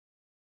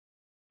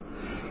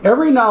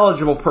Every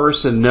knowledgeable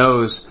person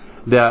knows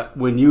that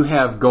when you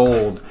have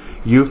gold,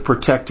 you've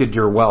protected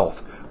your wealth.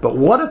 But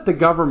what if the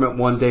government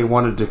one day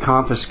wanted to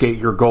confiscate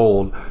your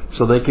gold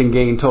so they can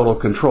gain total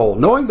control,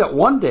 knowing that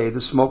one day the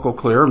smoke will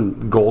clear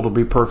and gold will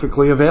be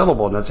perfectly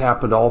available, and that's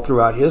happened all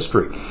throughout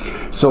history.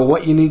 So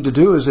what you need to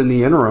do is, in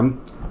the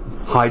interim,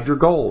 hide your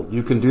gold.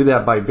 You can do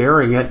that by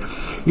burying it.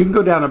 You can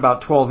go down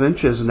about 12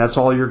 inches, and that's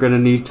all you're going to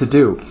need to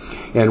do.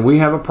 And we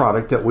have a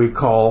product that we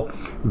call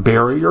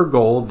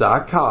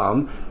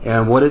buryyourgold.com,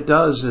 and what it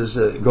does is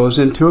it goes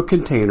into a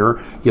container.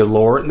 You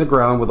lower it in the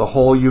ground with a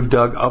hole you've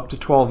dug up to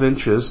 12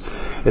 inches.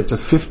 It's a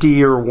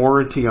 50-year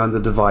warranty on the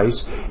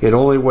device. It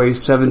only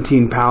weighs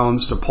 17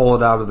 pounds to pull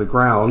it out of the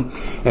ground,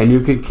 and you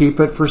can keep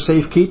it for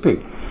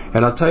safekeeping.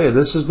 And I'll tell you,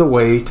 this is the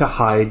way to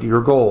hide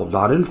your gold.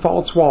 Not in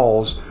false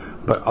walls,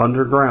 but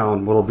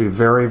underground, will be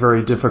very,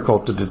 very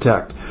difficult to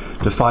detect.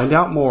 To find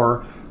out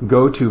more,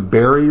 go to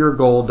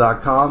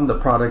buryyourgold.com. The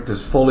product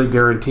is fully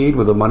guaranteed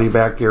with a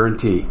money-back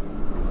guarantee.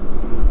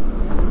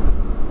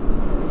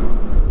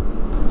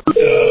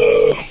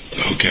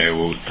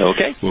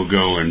 Okay, we'll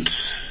go in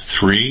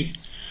 3,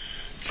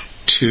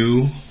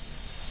 2,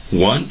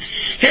 1.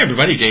 Hey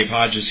everybody, Dave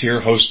Hodges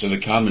here, host of the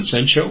Common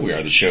Sense Show. We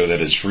are the show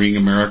that is freeing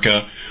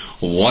America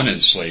one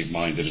enslaved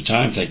mind at a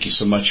time. Thank you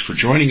so much for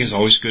joining. It's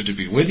always good to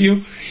be with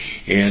you.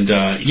 And,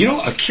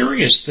 a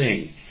curious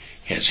thing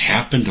has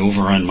happened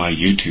over on my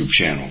YouTube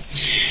channel.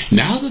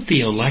 Now that the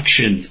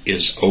election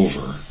is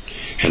over,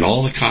 and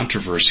all the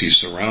controversy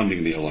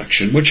surrounding the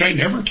election, which I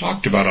never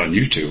talked about on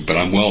YouTube, but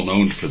I'm well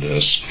known for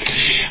this,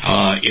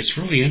 it's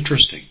really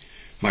interesting.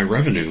 My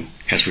revenue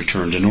has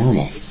returned to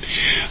normal.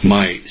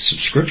 My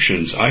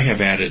subscriptions, I have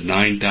added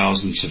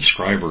 9,000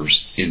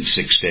 subscribers in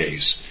 6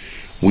 days.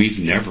 We've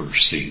never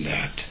seen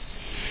that.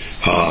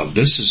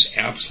 This is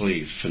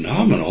absolutely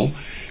phenomenal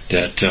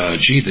that,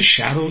 the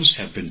shadows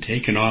have been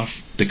taken off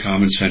the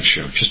Common Sense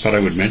Show. Just thought I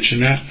would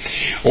mention that.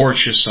 Or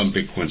it's just some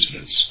big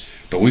coincidence.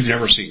 But we've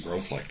never seen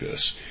growth like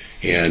this.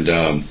 And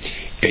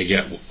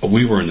yet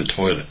we were in the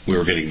toilet. We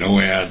were getting no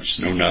ads,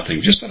 no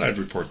nothing. Just thought I'd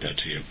report that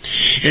to you.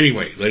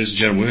 Anyway, ladies and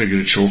gentlemen, we're going to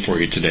get a show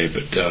for you today,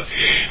 but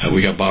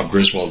we got Bob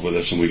Griswold with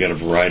us, and we got a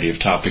variety of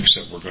topics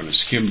that we're going to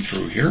skim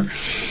through here.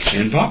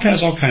 And Bob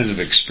has all kinds of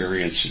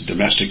experience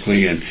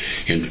domestically and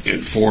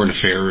in foreign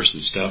affairs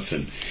and stuff,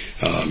 and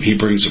he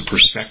brings a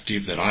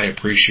perspective that I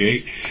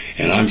appreciate.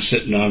 And I'm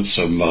sitting on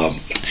some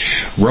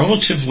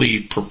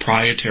relatively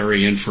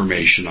proprietary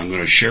information I'm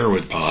going to share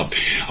with Bob,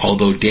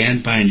 although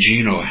Dan Bongino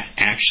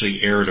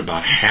actually aired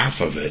about half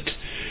of it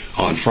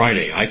on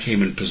Friday. I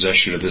came in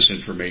possession of this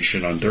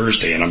information on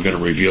Thursday, and I'm going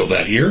to reveal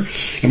that here.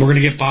 And we're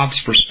going to get Bob's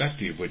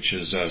perspective, which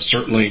is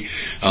certainly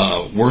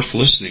worth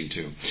listening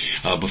to.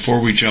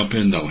 Before we jump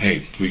in, though,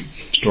 hey,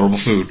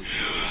 storable food.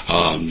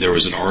 There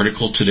was an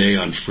article today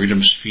on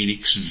Freedom's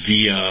Phoenix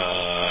via,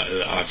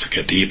 I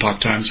forget, the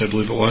Epoch Times, I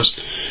believe it was,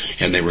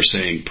 and they were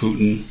saying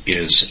Putin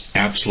is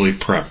absolutely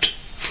prepped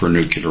for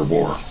nuclear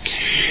war.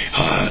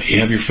 You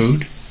have your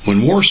food?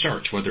 When war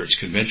starts, whether it's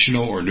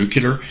conventional or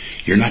nuclear,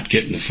 you're not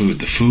getting the food.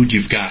 The food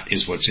you've got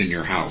is what's in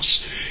your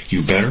house.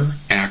 You better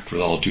act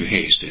with all due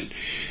haste. And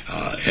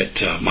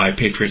at My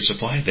Patriot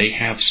Supply, they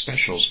have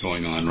specials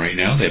going on right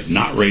now. They have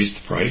not raised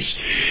the price.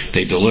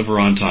 They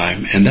deliver on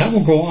time, and that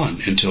will go on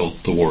until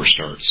the war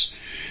starts.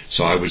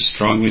 So I would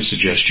strongly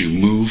suggest you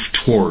move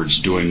towards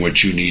doing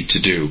what you need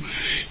to do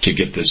to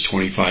get this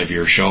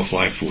 25-year shelf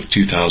life with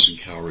 2,000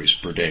 calories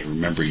per day.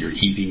 Remember, you're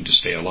eating to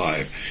stay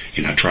alive.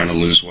 You're not trying to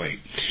lose weight.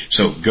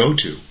 So go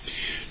to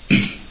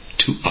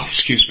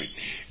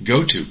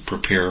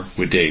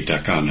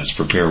preparewithdave.com. That's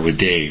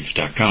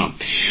preparewithdave.com.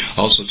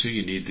 Also, too,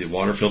 you need the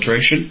water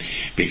filtration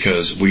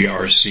because we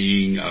are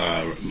seeing,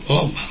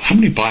 how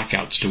many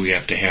blackouts do we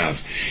have to have?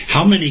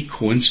 How many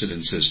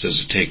coincidences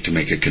does it take to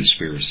make a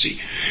conspiracy?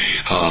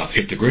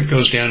 If the grid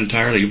goes down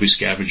entirely, you'll be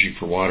scavenging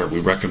for water. We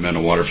recommend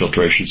a water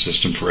filtration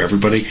system for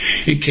everybody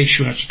in case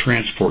you have to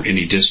transport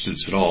any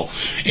distance at all.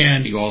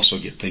 And you also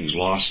get things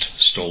lost,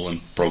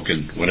 stolen,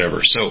 broken,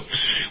 whatever. So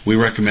we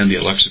recommend the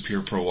Alexa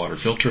Pure Pro Water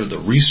Filter. The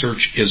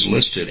research is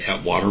listed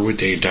at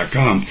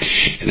waterwithdave.com,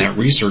 and that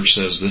research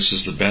says this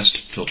is the best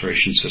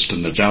filtration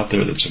system that's out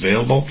there that's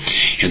available,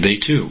 and they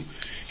too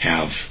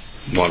have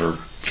water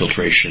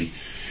filtration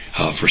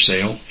for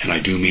sale, and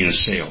I do mean a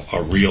sale,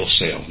 a real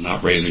sale,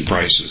 not raising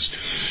prices.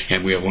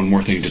 And we have one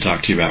more thing to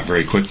talk to you about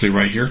very quickly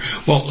right here.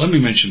 Well, let me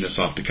mention this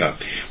off the cuff.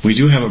 We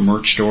do have a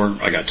merch store.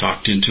 I got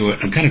talked into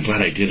it. I'm kind of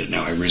glad I did it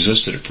now. I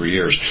resisted it for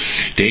years.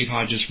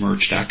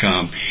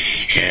 DaveHodgesMerch.com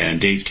and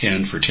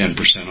Dave10 for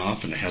 10%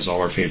 off, and it has all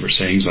our favorite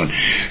sayings on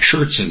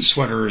shirts and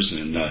sweaters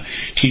and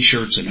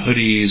T-shirts and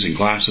hoodies and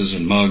glasses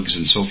and mugs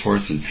and so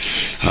forth. And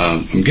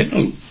I'm getting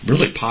a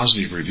really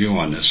positive review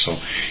on this, so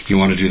you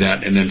want to do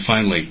that. And then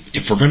finally,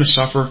 if we're going to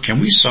suffer,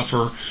 can we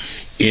suffer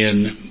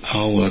in,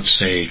 let's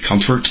say,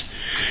 comfort?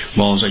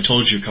 Well, as I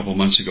told you a couple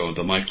months ago,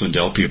 the Mike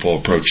Lindell people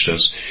approached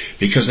us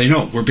because they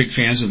know we're big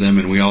fans of them,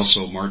 and we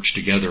also march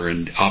together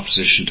in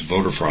opposition to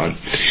voter fraud.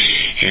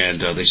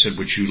 And they said,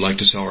 would you like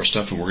to sell our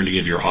stuff, and we're going to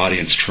give your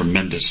audience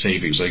tremendous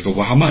savings. I go,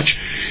 well, how much?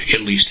 At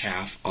least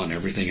half on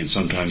everything and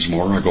sometimes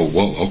more. I go,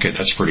 whoa, okay,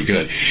 that's pretty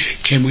good.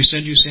 Can we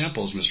send you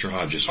samples, Mr.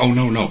 Hodges? Oh,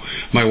 no.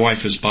 My wife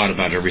has bought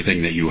about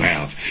everything that you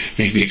have,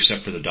 maybe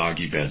except for the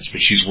doggy beds,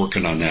 but she's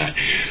working on that.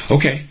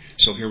 Okay,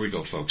 so here we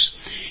go, folks.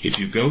 If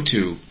you go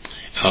to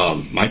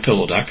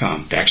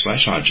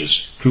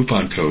mypillow.com/Hodges,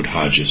 coupon code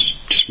Hodges.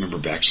 Just remember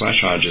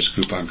 /Hodges,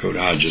 coupon code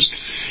Hodges.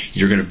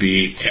 You're going to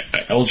be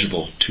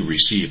eligible to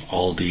receive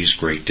all these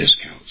great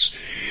discounts.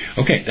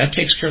 Okay, that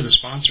takes care of the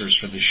sponsors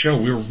for the show.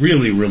 We're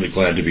really, really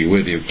glad to be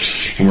with you,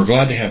 and we're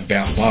glad to have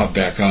Bob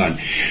back on.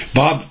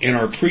 Bob, in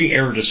our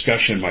pre-air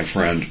discussion, my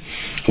friend,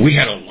 we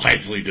had a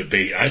lively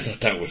debate. I thought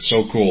that was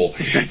so cool.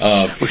 We should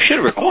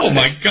have recorded. Oh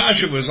my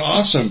gosh, it was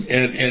awesome.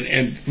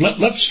 And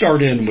let's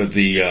start in with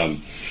the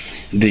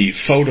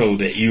photo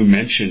that you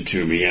mentioned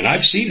to me, and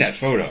I've seen that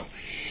photo.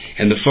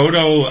 And the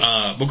photo,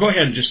 well, go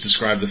ahead and just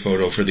describe the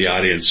photo for the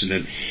audience, and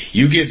then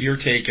you give your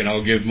take, and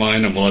I'll give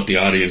mine, and we'll let the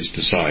audience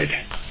decide.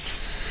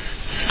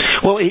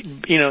 Well,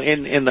 in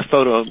the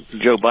photo,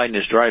 Joe Biden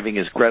is driving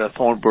his Greta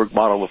Thunberg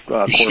model of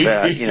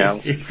Corvette.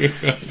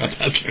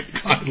 That's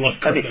I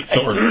love Greta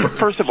Thunberg.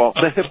 First of all,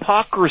 the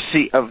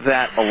hypocrisy of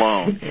that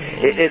alone,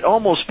 it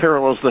almost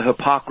parallels the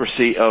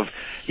hypocrisy of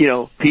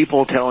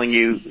people telling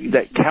you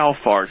that cow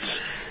farts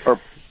are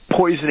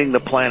poisoning the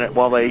planet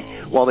while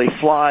they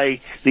fly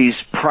these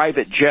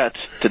private jets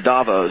to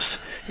Davos.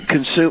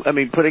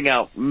 Putting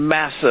out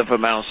massive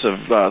amounts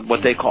of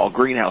what they call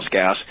greenhouse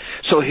gas.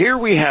 So here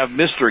we have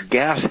Mr.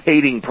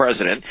 Gas-hating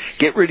president.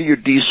 Get rid of your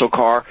diesel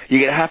car. You're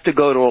going to have to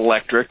go to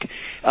electric.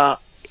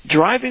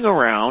 Driving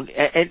around,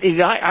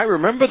 and I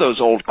remember those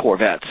old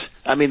Corvettes.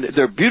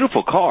 They're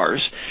beautiful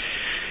cars.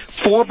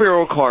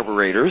 4-barrel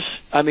carburetors.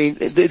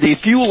 The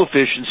fuel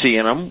efficiency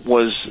in them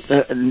was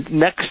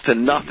next to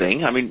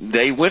nothing.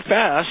 They went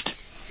fast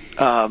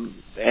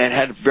and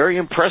had very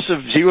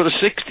impressive 0 to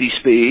 60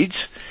 speeds.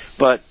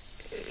 But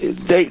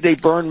they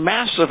burn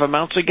massive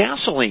amounts of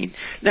gasoline.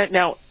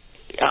 Now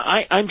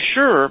I'm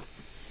sure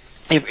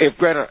if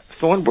Greta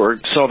Thunberg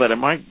saw that in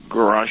my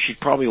garage, she'd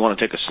probably want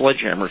to take a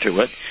sledgehammer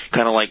to it,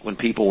 kind of like when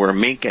people wear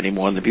mink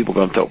anymore, and the people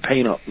go and throw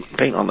paint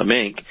on the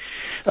mink,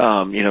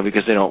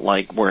 because they don't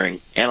like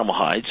wearing animal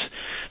hides.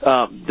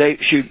 They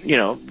should,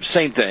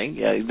 same thing.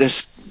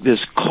 This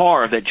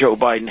car that Joe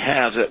Biden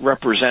has that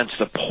represents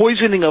the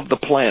poisoning of the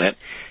planet.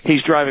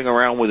 He's driving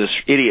around with this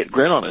idiot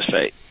grin on his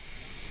face.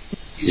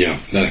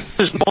 Yeah,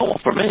 it's normal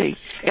for me,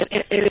 and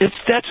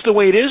that's the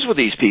way it is with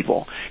these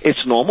people.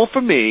 It's normal for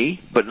me,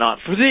 but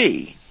not for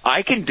thee.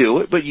 I can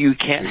do it, but you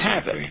can't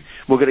have it.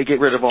 We're going to get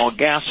rid of all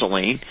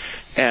gasoline,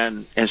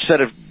 and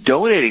instead of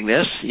donating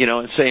this,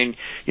 and saying,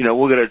 I'm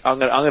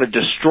going to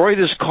destroy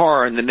this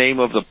car in the name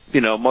of the,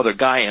 Mother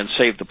Gaia and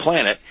save the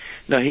planet.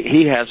 No,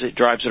 he has it,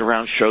 drives it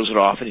around, shows it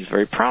off, and he's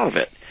very proud of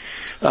it.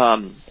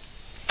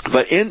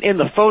 But in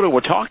the photo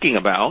we're talking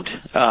about.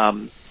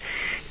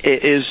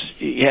 As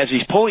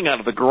he's pulling out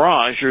of the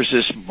garage, there's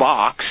this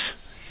box,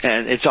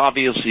 and it's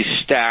obviously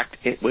stacked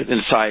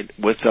inside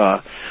with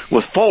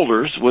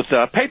folders with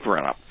paper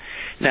in them.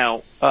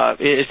 Now,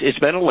 it's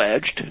been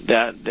alleged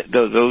that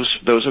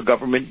those are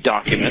government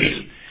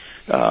documents,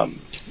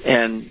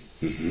 and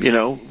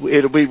it'll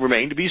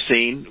remain to be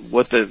seen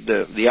what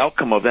the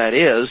outcome of that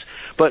is.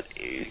 But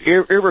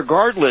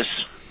irregardless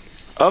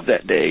of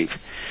that, Dave,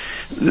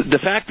 the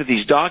fact that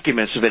these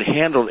documents have been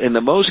handled in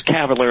the most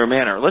cavalier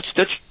manner. Let's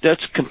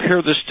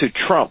compare this to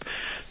Trump.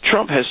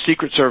 Trump has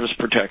Secret Service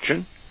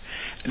protection.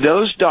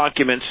 Those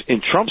documents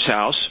in Trump's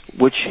house,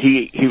 which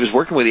he was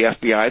working with the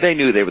FBI, they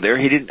knew they were there.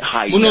 He didn't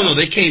hide them. No,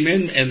 they came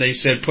in and they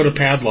said, put a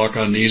padlock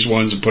on these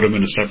ones and put them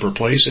in a separate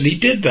place, and he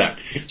did that.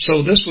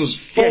 So this was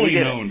fully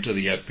known to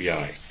the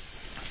FBI.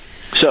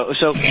 So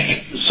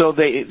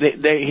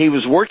he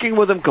was working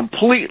with them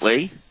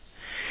completely.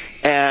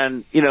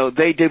 And,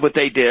 they did what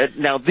they did.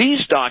 Now,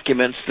 these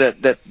documents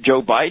that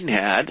Joe Biden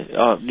had,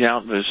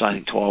 now there's, I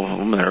think, 12 of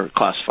them that are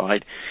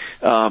classified,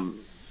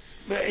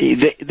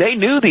 they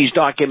knew these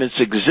documents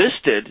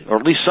existed, or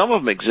at least some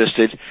of them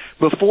existed,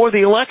 before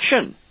the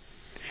election.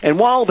 And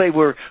while they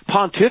were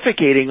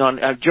pontificating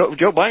on,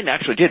 Joe Biden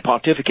actually did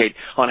pontificate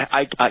on,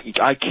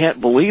 I can't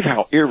believe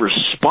how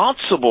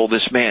irresponsible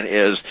this man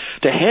is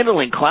to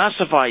handling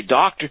classified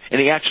documents,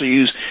 and he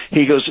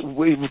goes,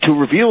 to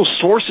reveal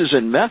sources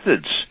and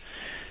methods.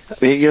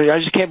 I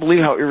just can't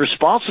believe how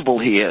irresponsible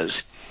he is.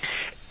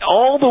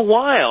 All the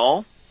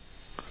while,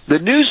 the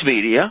news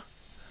media,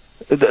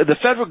 the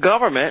federal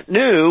government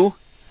knew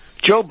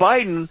Joe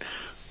Biden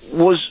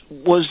was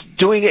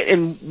doing it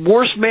in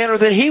worse manner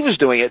than he was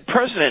doing it.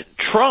 President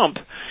Trump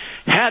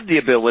had the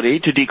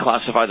ability to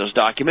declassify those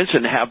documents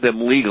and have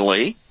them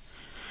legally.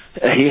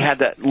 He had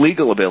that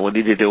legal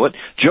ability to do it.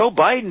 Joe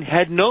Biden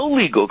had no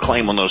legal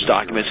claim on those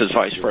documents as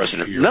vice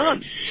president.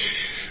 None.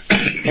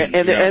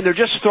 and they're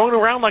just thrown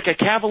around like a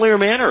cavalier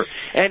manner.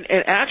 And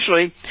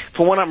actually,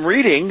 from what I'm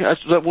reading,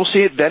 we'll see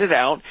it vetted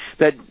out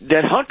that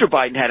Hunter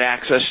Biden had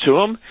access to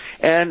them,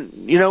 and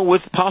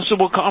with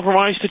possible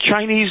compromise to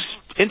Chinese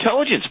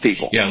intelligence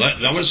people. Yeah,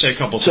 I want to say a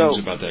couple things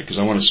about that because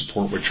I want to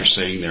support what you're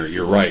saying there.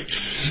 You're right.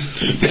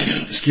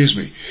 Excuse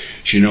me.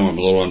 As you know, I'm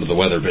a little under the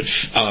weather, but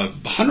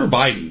Hunter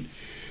Biden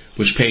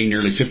was paying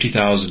nearly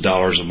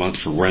 $50,000 a month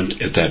for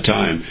rent at that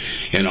time,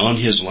 and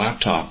on his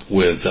laptop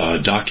with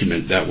a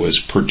document that was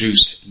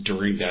produced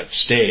during that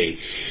stay,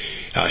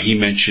 he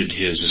mentioned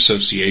his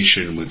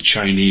association with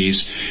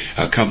Chinese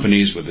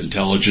companies with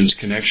intelligence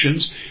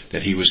connections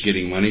that he was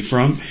getting money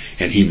from,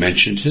 and he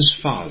mentioned his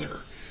father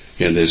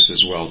in this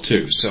as well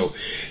too. So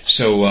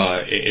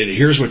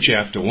here's what you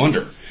have to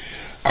wonder.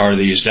 Are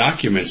these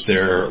documents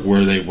there,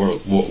 were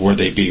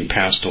they being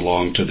passed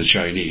along to the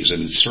Chinese?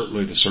 And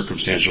certainly the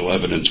circumstantial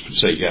evidence would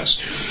say yes.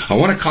 I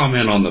want to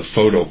comment on the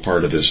photo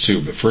part of this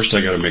too, but first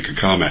I got to make a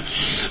comment.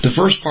 The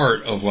first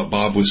part of what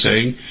Bob was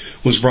saying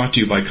was brought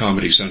to you by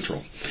Comedy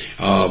Central.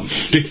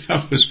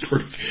 That was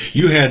pretty,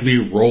 you had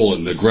me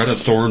rolling. The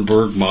Greta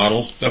Thunberg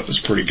model, that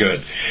was pretty good.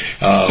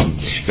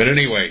 But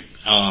anyway,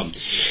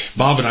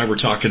 Bob and I were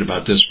talking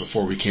about this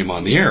before we came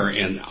on the air,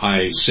 and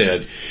I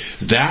said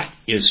that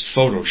is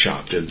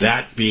photoshopped, and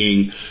that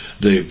being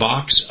the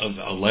box of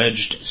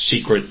alleged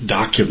secret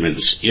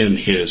documents in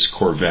his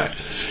Corvette.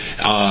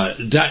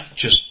 That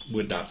just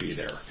would not be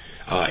there.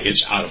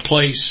 It's out of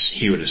place.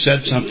 He would have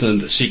said something.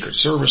 The Secret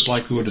Service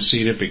likely would have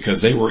seen it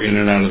because they were in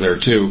and out of there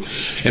too.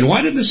 And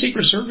why did the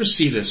Secret Service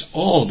see this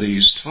all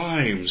these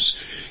times?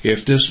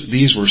 If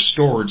these were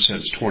stored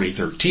since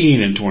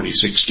 2013 and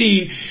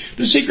 2016,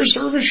 the Secret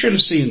Service should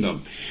have seen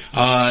them.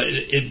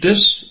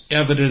 This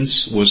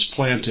evidence was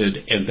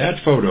planted, and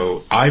that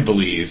photo, I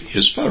believe,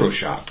 is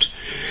photoshopped.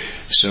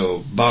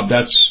 So, Bob,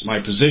 that's my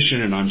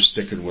position, and I'm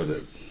sticking with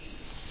it.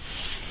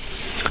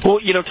 Well,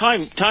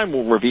 time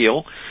will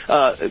reveal.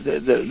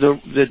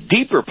 The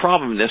deeper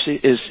problem in this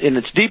is, and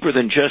it's deeper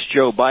than just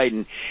Joe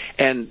Biden,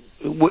 and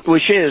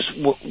which is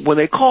when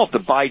they call it the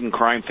Biden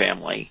crime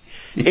family.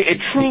 It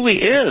truly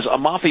is a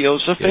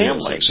mafioso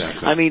family.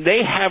 Exactly. I mean,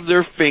 they have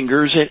their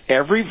fingers in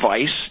every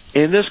vice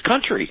in this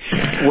country,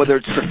 whether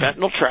it's the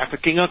fentanyl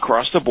trafficking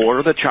across the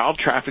border, the child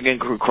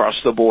trafficking across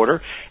the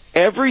border,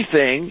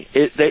 everything.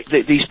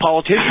 These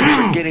politicians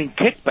are getting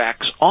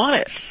kickbacks on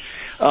it.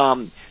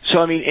 So,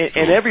 I mean,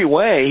 in every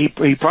way,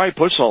 he probably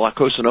puts La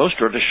Cosa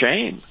Nostra to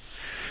shame.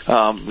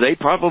 They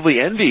probably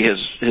envy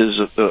his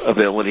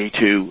ability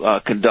to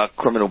conduct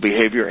criminal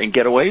behavior and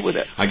get away with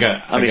it. I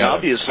got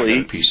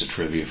a piece of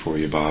trivia for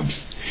you, Bob.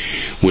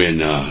 When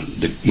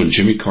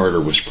Jimmy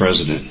Carter was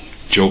president,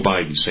 Joe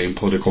Biden, same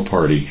political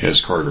party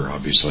as Carter,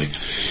 obviously,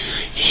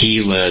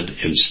 he led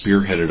and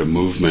spearheaded a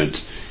movement,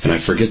 and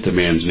I forget the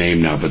man's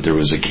name now, but there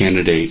was a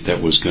candidate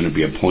that was going to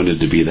be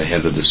appointed to be the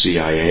head of the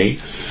CIA,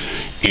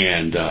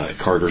 and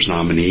Carter's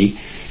nominee,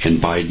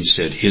 and Biden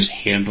said his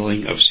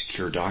handling of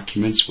secure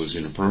documents was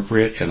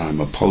inappropriate, and I'm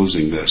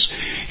opposing this,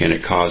 and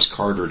it caused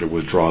Carter to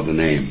withdraw the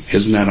name.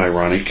 Isn't that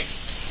ironic?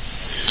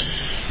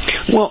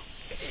 Well,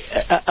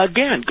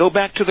 again, go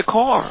back to the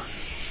car.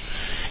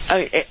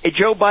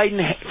 Joe Biden,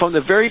 from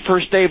the very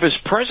first day of his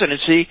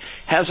presidency,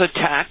 has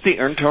attacked the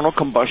internal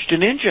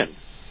combustion engine.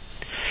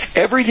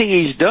 Everything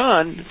he's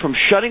done, from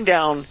shutting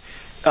down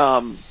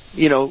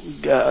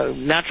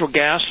natural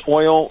gas,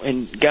 oil,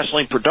 and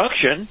gasoline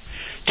production,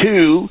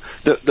 to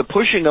the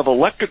pushing of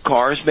electric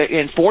cars,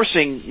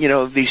 enforcing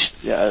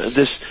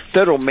this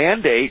federal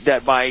mandate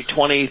that by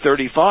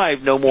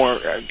 2035 no more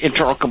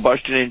internal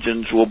combustion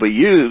engines will be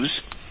used.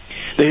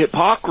 The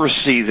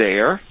hypocrisy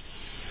there.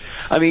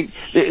 I mean,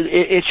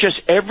 it's just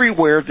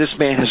everywhere this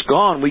man has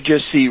gone, we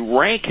just see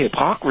rank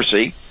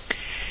hypocrisy,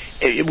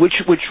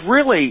 which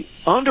really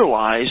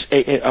underlies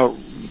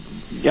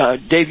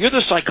Dave, you're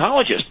the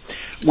psychologist.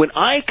 When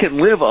I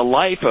can live a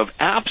life of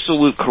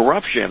absolute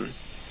corruption,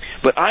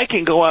 but I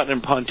can go out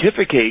and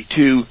pontificate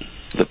to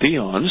the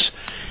peons,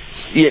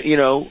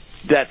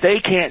 that they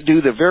can't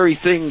do the very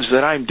things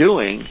that I'm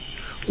doing,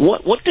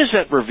 what does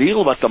that reveal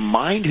about the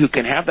mind who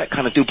can have that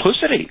kind of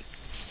duplicity?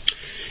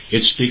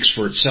 It speaks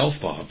for itself,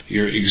 Bob.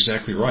 You're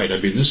exactly right. I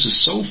mean, this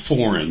is so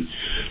foreign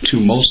to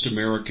most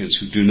Americans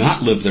who do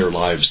not live their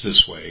lives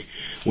this way.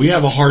 We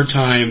have a hard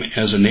time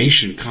as a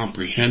nation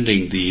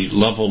comprehending the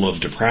level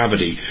of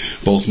depravity,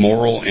 both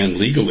moral and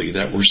legally,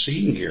 that we're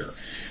seeing here.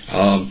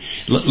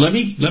 Let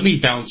me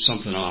bounce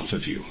something off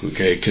of you,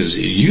 okay? Because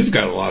you've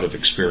got a lot of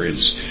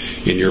experience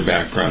in your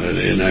background,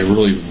 and I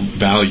really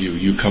value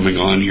you coming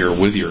on here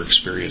with your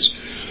experience.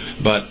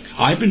 But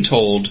I've been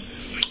told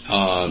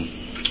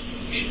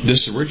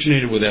this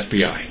originated with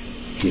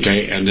FBI,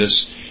 okay? And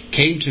this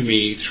came to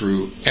me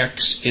through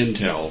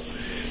ex-Intel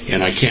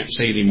And I can't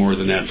say any more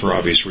than that for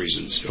obvious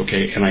reasons,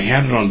 okay? And I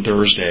had it on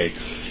Thursday,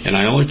 and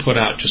I only put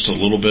out just a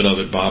little bit of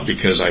it, Bob,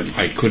 because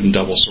I couldn't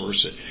double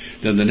source it.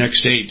 Then the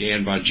next day,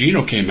 Dan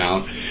Bongino came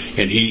out,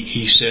 and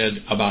he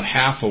said about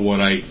half of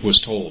what I was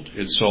told.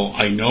 And so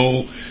I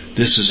know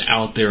this is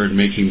out there and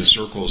making the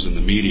circles in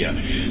the media.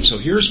 So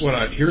here's what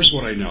I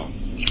know,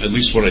 at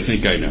least what I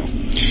think I know.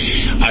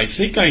 I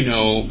think I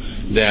know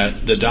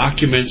that the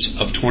documents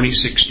of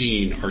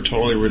 2016 are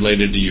totally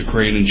related to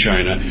Ukraine and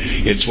China.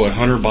 It's what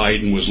Hunter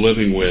Biden was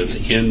living with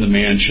in the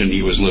mansion.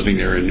 He was living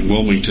there in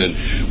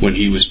Wilmington when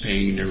he was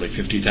paying nearly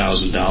 $50,000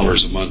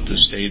 a month to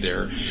stay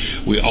there.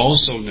 We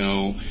also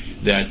know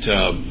that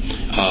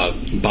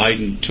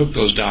Biden took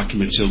those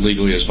documents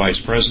illegally as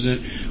vice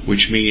president,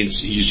 which means,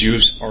 as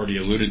you've already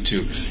alluded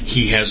to,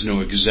 he has no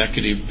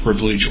executive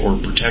privilege or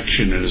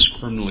protection and is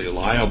criminally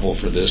liable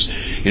for this.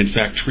 In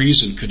fact,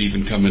 treason could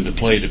even come into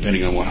play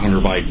depending on what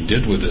Hunter Biden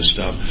did with this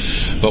stuff.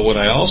 But what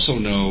I also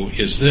know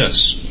is this.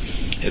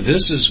 And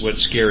this is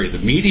what's scary. The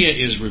media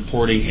is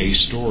reporting a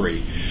story,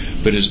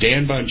 but as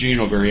Dan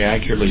Bongino very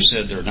accurately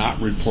said, they're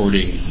not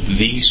reporting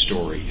the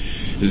story.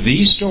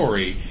 The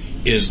story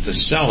is the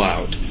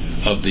sellout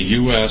of the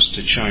U.S.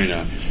 to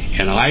China.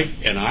 And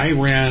I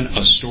ran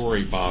a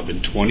story, Bob,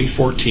 in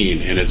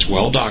 2014, and it's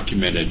well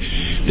documented,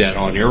 that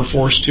on Air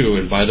Force Two,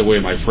 and by the way,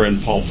 my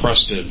friend Paul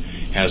Preston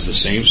has the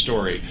same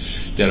story,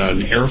 that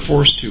on Air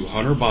Force Two,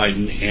 Hunter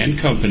Biden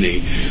and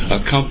company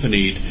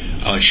accompanied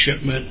a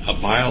shipment, a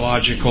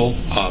biological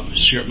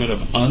shipment of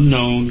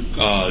unknown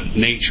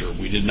nature.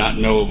 We did not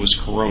know it was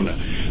corona,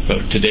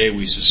 but today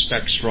we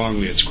suspect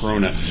strongly it's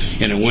corona.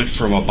 And it went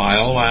from a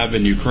biolab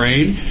in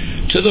Ukraine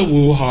to the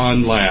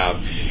Wuhan lab.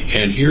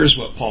 And here's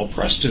what Paul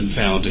Preston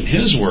found in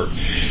his work.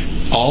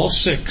 All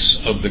 6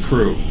 of the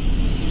crew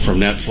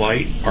from that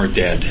flight are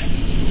dead.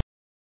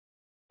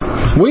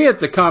 We at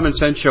the Common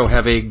Sense Show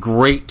have a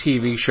great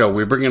TV show.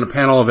 We bring in a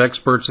panel of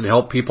experts that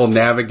help people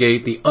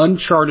navigate the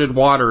uncharted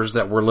waters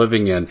that we're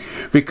living in.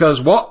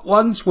 Because what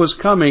once was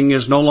coming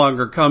is no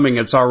longer coming.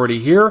 It's already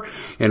here,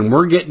 and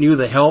we're getting you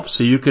the help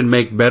so you can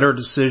make better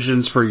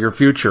decisions for your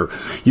future.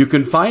 You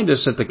can find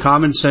us at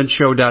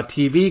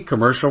thecommonsenseshow.tv,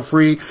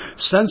 commercial-free,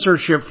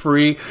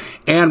 censorship-free,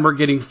 and we're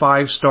getting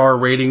 5-star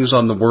ratings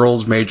on the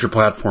world's major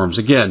platforms.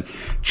 Again,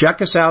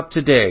 check us out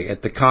today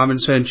at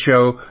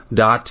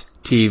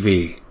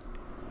thecommonsenseshow.tv.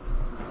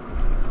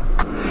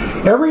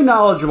 Every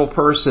knowledgeable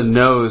person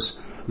knows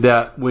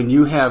that when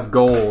you have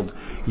gold,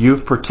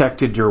 you've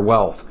protected your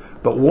wealth.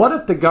 But what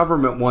if the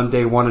government one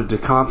day wanted to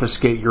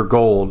confiscate your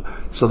gold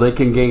so they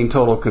can gain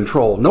total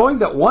control, knowing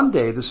that one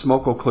day the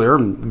smoke will clear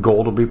and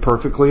gold will be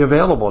perfectly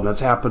available, and that's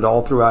happened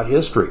all throughout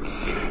history.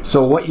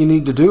 So what you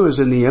need to do is,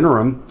 in the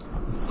interim,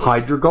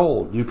 hide your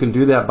gold. You can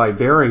do that by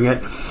burying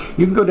it.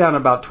 You can go down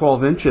about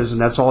 12 inches, and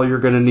that's all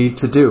you're going to need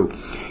to do.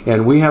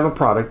 And we have a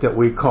product that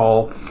we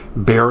call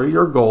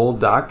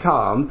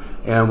buryyourgold.com,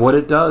 and what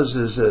it does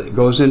is it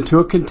goes into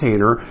a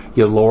container.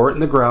 You lower it in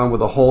the ground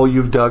with a hole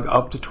you've dug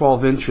up to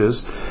 12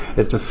 inches.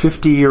 It's a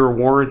 50-year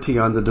warranty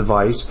on the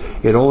device.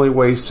 It only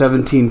weighs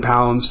 17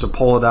 pounds to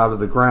pull it out of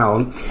the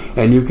ground,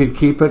 and you can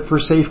keep it for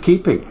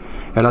safekeeping.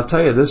 And I'll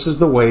tell you, this is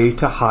the way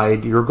to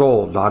hide your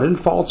gold. Not in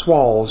false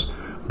walls,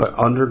 but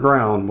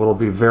underground will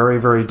be very,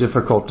 very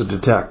difficult to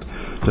detect.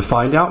 To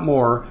find out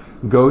more,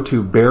 go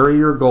to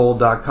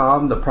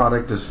buryyourgold.com. The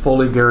product is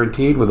fully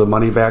guaranteed with a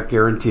money-back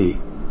guarantee.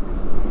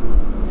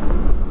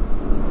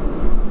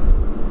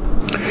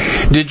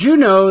 Did you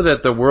know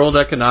that the World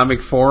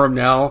Economic Forum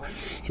now,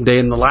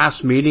 in the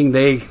last meeting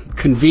they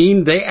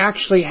convened, they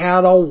actually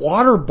had a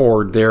water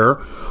board there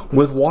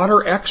with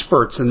water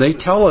experts, and they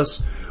tell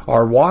us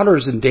our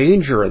water's in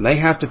danger and they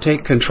have to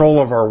take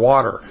control of our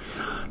water.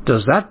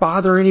 Does that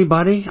bother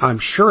anybody? I'm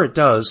sure it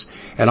does.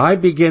 And I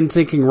begin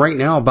thinking right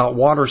now about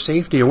water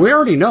safety. And we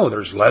already know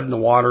there's lead in the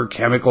water,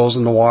 chemicals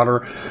in the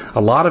water.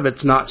 A lot of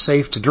it's not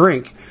safe to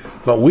drink.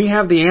 But we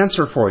have the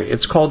answer for you.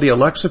 It's called the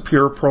Alexa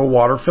Pure Pro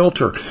Water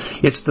Filter.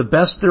 It's the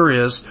best there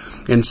is,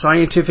 and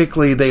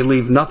scientifically they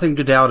leave nothing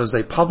to doubt as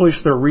they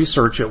publish their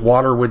research at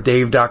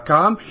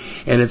waterwithdave.com,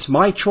 and it's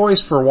my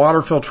choice for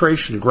water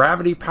filtration.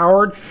 Gravity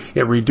powered,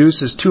 it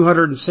reduces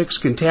 206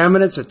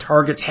 contaminants, it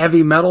targets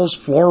heavy metals,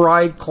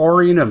 fluoride,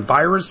 chlorine, and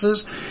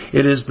viruses.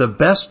 It is the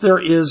best there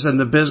is in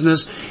the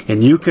business,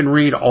 and you can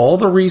read all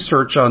the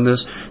research on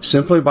this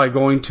simply by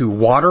going to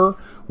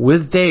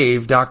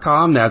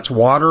waterwithdave.com. That's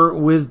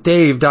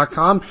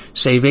waterwithdave.com.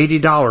 Save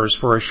 $80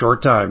 for a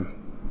short time.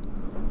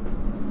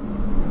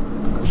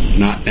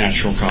 Not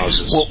natural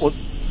causes. Well,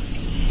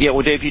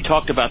 Dave, you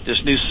talked about this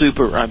new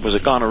was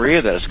it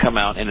gonorrhea that has come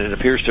out, and it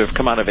appears to have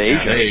come out of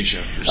Asia. Yeah,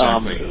 Asia,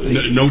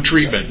 exactly. No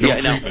treatment. No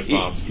treatment,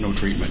 Bob. No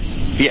treatment.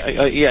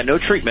 No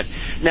treatment.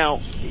 Now,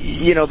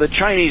 the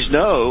Chinese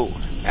know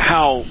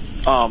how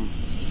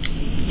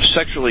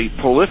sexually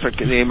prolific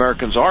the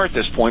Americans are at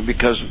this point,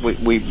 because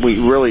we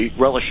really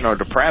relish in our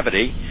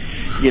depravity.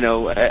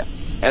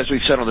 As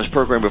we've said on this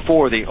program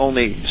before, the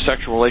only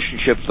sexual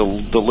relationship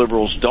the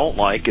liberals don't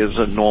like is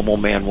a normal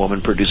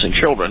man-woman producing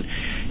children.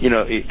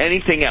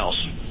 Anything else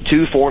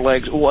 2, 4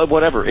 legs,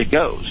 whatever, it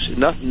goes.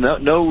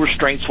 No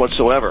restraints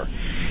whatsoever.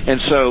 And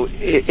so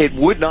it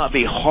would not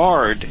be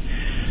hard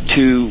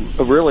to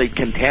really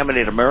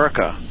contaminate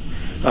America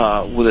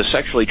with a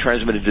sexually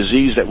transmitted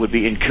disease that would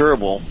be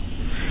incurable,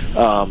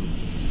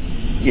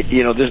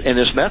 in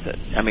this method.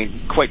 I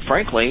mean, quite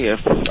frankly, if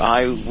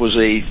I was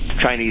a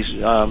Chinese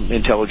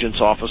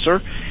intelligence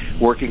officer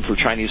working for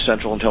Chinese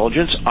Central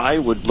Intelligence, I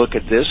would look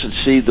at this and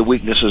see the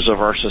weaknesses of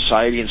our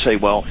society and say,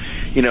 well,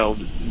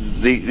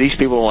 these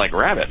people are like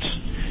rabbits,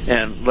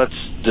 and let's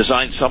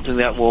design something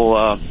that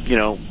will,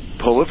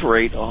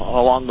 proliferate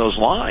along those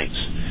lines.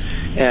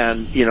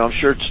 And, I'm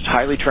sure it's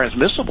highly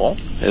transmissible,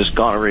 as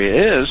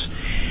gonorrhea is.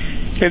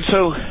 And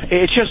so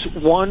it's just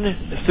one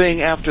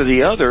thing after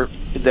the other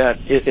that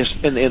is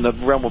in the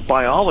realm of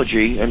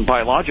biology and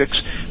biologics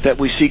that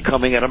we see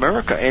coming at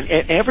America. And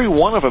every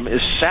one of them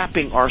is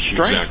sapping our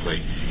strength.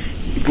 Exactly.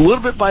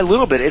 Little bit by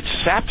little bit, it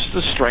saps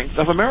the strength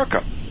of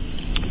America.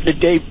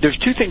 Dave, there's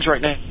two things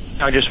right now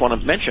I just want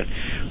to mention.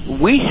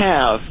 We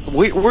are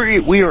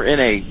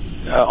in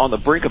on the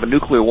brink of a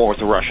nuclear war with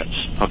the Russians,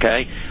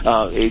 okay?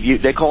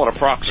 They call it a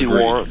proxy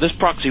war. This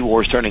proxy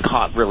war is turning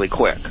hot really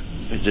quick.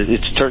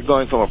 It's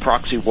going from a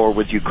proxy war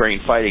with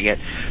Ukraine fighting it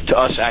to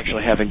us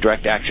actually having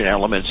direct action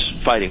elements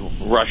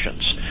fighting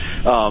Russians.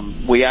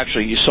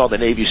 You saw the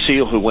Navy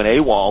SEAL who went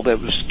AWOL that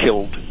was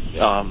killed.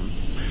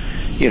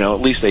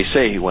 At least they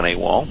say he went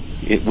AWOL.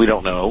 We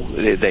don't know.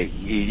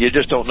 You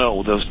just don't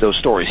know those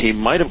stories. He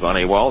might have gone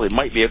AWOL. It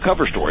might be a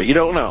cover story. You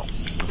don't know.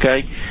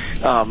 Okay?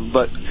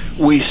 But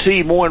we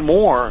see more and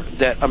more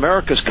that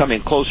America's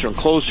coming closer and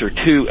closer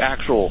to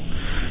actual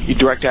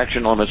direct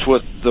action elements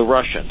with the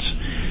Russians.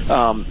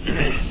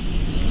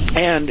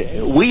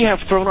 And we have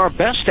thrown our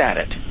best at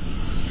it.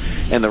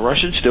 And the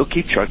Russians still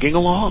keep chugging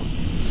along.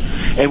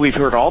 And we've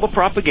heard all the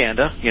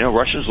propaganda,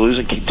 Russians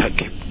losing,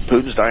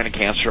 Putin's dying of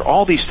cancer,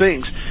 all these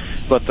things,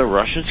 but the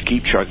Russians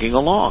keep chugging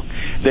along.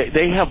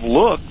 They have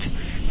looked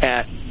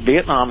at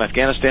Vietnam,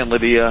 Afghanistan,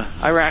 Libya,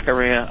 Iraq,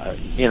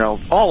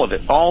 Iran, all of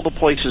it, all the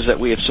places that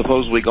we have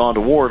supposedly gone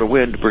to war to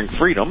win to bring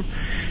freedom,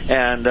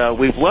 and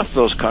we've left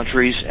those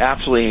countries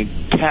absolutely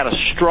in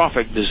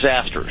catastrophic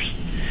disasters.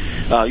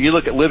 You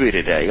look at Libya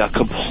today, a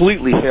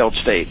completely failed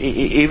state.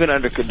 Even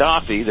under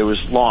Gaddafi, there was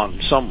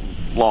some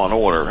law and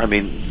order.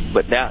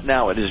 But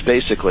now it is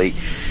basically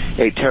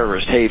a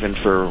terrorist haven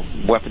for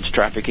weapons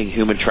trafficking,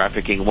 human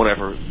trafficking,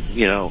 whatever.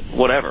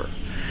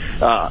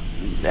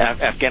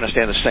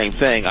 Afghanistan, the same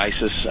thing.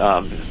 ISIS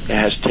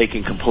has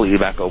taken completely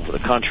back over the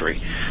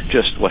country.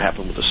 Just what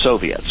happened with the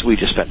Soviets. We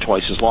just spent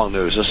twice as long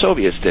there as the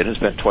Soviets did and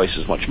spent twice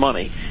as much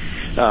money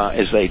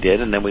as they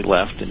did, and then we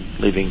left, and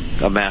leaving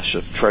a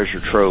massive treasure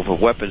trove of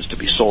weapons to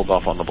be sold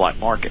off on the black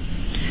market.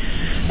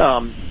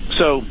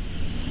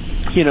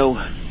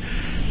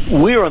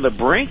 We're on the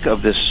brink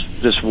of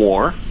this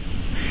war,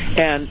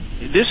 and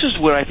this is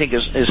what I think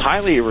is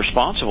highly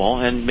irresponsible,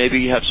 and maybe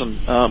you have some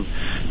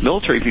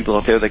military people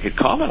out there that could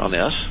comment on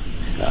this,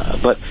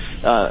 but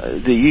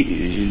the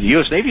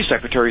U.S. Navy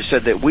Secretary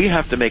said that we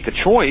have to make a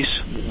choice.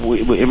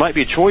 It might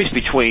be a choice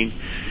between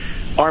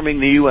arming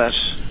the U.S.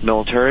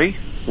 military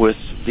with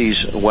these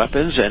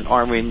weapons and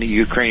arming the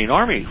Ukrainian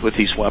army with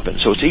these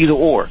weapons. So it's either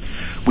or.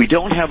 We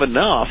don't have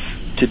enough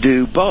to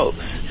do both.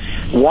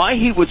 Why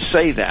he would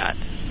say that,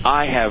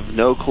 I have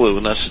no clue,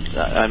 unless,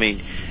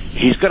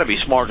 he's got to be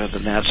smarter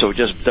than that, so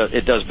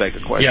it does beg a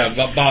question. Yeah,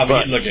 but Bob,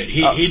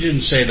 he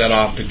didn't say that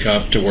off the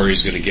cuff to where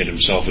he's going to get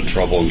himself in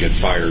trouble and get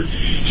fired.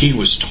 He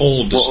was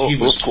told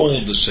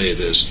to say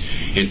this.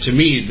 And to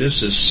me,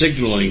 this is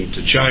signaling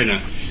to China,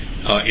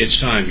 it's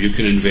time. You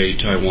can invade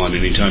Taiwan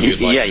anytime you'd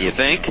like. Yeah, you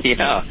think?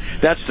 Yeah.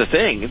 That's the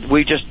thing.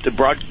 We just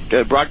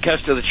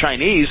broadcast to the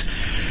Chinese,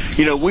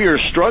 we are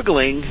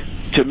struggling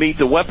to meet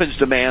the weapons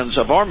demands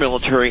of our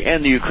military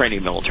and the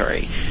Ukrainian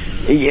military.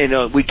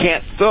 We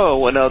can't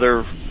throw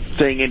another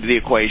thing into the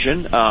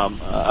equation.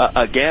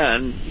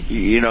 Again,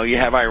 you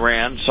have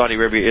Iran, Saudi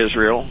Arabia,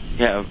 Israel,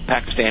 you have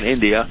Pakistan,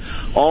 India,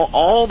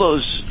 all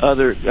those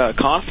other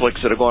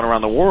conflicts that are going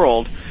around the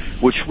world,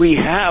 which we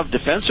have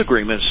defense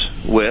agreements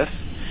with.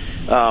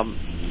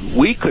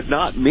 We could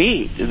not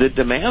meet the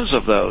demands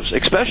of those,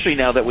 especially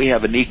now that we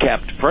have a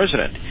kneecapped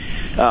president.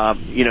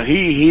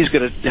 He's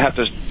going to have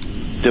to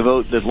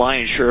devote the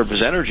lion's share of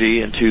his energy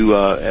into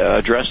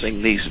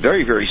addressing these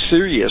very, very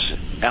serious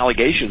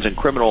allegations and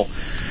criminal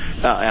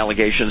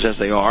allegations as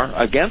they are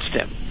against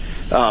him.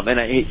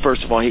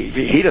 First of all,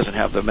 he doesn't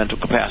have the mental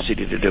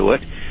capacity to do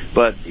it,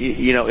 but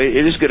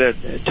it is going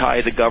to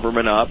tie the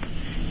government up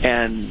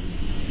and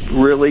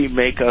really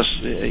make us,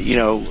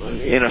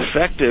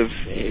 ineffective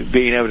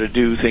being able to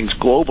do things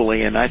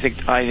globally. And I think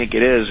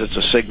it is. It's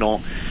a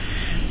signal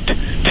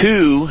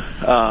to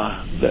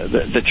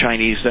the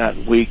Chinese that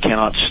we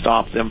cannot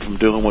stop them from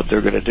doing what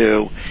they're going to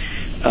do.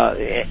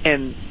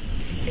 And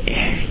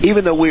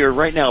even though we are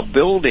right now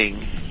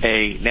building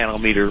a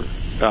nanometer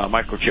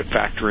microchip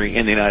factory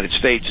in the United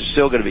States, it's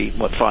still going to be,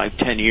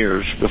 5-10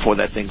 years before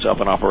that thing's up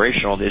and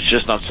operational. It's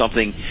just not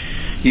something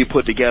you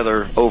put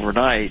together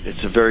overnight.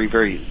 It's a very,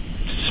 very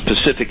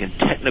specific and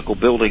technical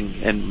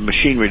building and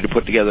machinery to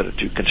put together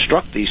to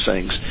construct these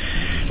things.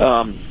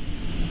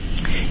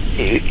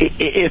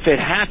 If it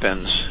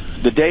happens,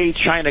 the day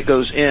China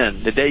goes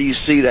in, the day you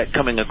see that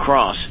coming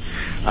across,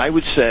 I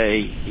would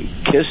say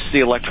kiss the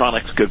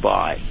electronics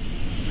goodbye,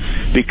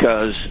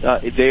 because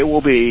there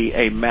will be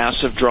a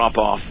massive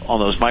drop-off on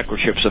those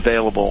microchips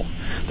available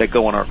that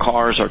go in our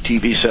cars, our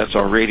TV sets,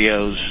 our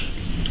radios,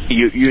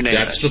 you name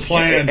it. That's the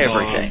plan,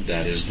 everything. Bob.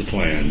 That is the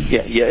plan.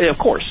 Yeah, of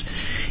course.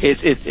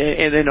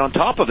 And then on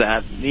top of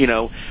that,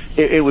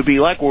 it would be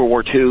like World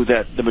War II,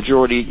 that the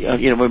majority,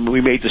 when we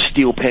made the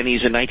steel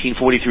pennies in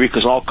 1943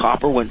 because all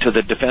copper went to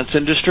the defense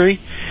industry.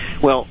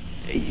 Well,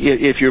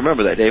 if you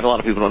remember that, Dave, a lot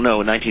of people don't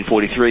know, in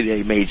 1943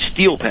 they made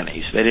steel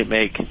pennies. They didn't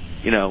make,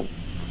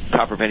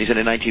 copper pennies. And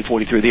in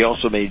 1943 they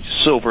also made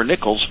silver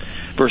nickels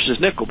versus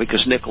nickel,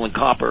 because nickel and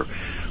copper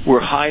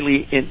were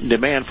highly in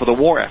demand for the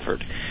war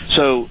effort.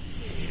 So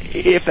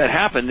if that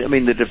happened,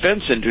 the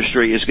defense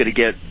industry is going to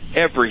get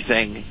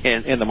everything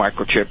in the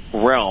microchip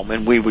realm,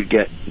 and we would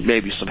get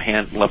maybe some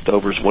hand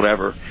leftovers,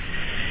 whatever.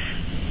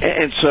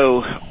 And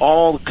so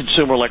all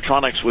consumer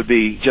electronics would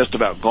be just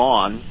about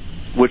gone,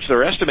 which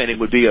they're estimating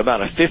would be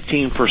about a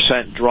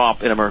 15%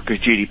 drop in America's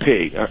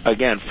GDP.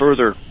 Again,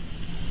 further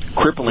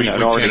crippling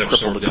an already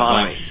crippled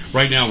economy.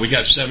 Right now, we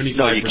got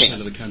 75%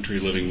 of the country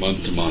living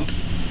month to month.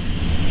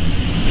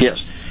 Yes.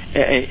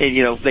 And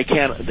they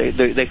can't.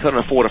 They couldn't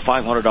afford a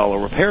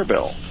 $500 repair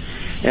bill,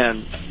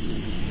 and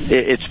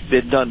it's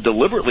been done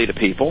deliberately to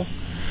people.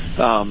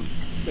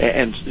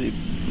 And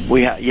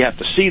you have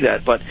to see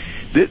that. But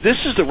this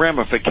is the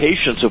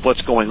ramifications of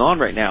what's going on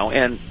right now.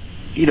 And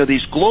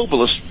these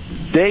globalists,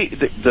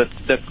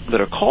 that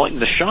are calling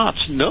the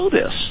shots, know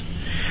this.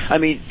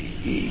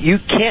 You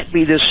can't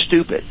be this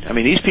stupid.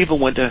 These people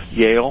went to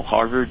Yale,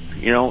 Harvard,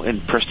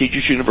 and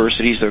prestigious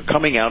universities. They're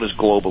coming out as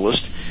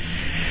globalists.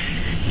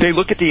 They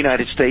look at the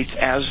United States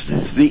as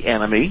the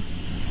enemy.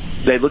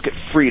 They look at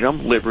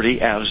freedom,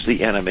 liberty as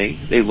the enemy.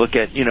 They look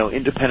at,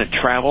 independent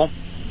travel.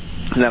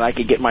 And then I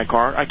could get my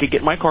car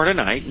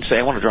tonight and say,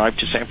 I want to drive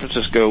to San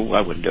Francisco.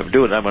 I wouldn't ever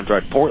do it. I want to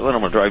drive to Portland. I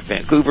want to drive to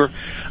Vancouver.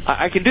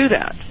 I can do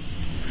that.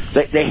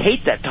 They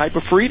hate that type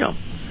of freedom.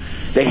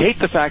 They hate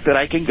the fact that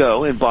I can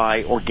go and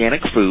buy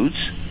organic foods,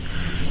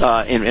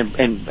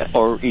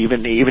 or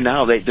even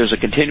now there's a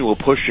continual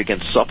push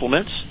against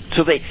supplements.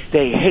 So they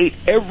hate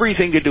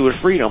everything to do with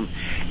freedom,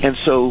 and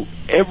so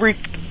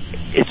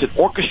it's an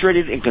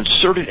orchestrated and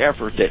concerted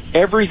effort that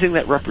everything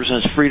that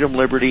represents freedom,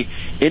 liberty,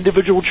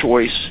 individual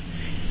choice,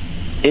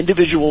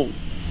 individual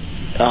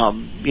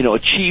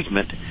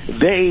achievement,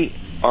 they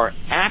are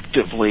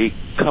actively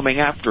coming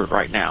after it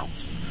right now.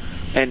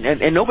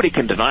 And nobody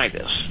can deny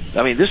this.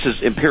 This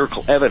is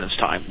empirical evidence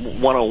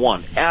time,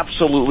 101.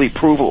 Absolutely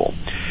provable.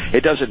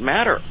 It doesn't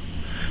matter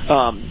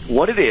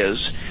what it is.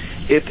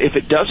 If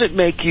it doesn't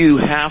make you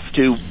have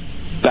to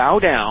bow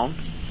down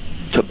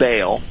to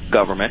bail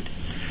government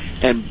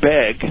and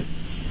beg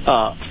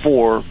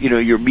for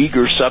your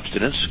meager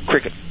subsistence,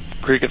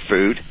 cricket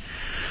food,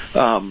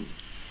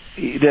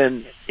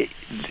 then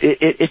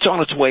it's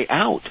on its way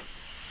out.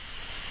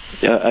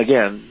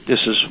 Again, this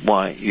is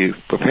why you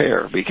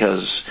prepare,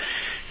 because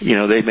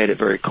they made it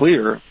very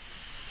clear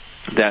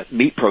that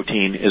meat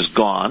protein is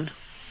gone.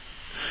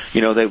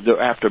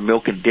 They're after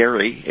milk and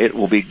dairy. It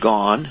will be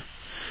gone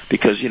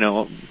because,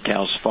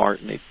 cows fart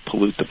and they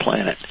pollute the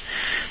planet.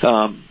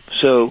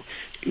 So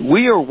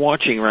we are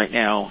watching right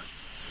now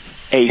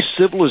a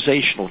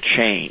civilizational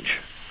change.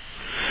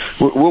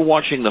 We're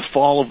watching the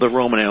fall of the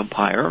Roman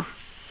Empire,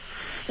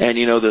 and,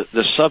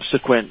 the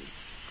subsequent,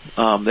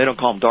 they don't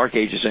call them dark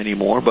ages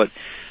anymore, but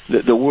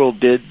the world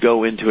did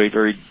go into a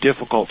very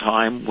difficult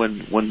time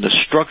when the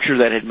structure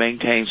that had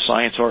maintained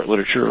science, art,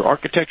 literature,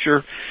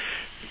 architecture,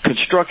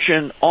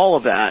 construction, all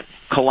of that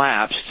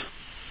collapsed.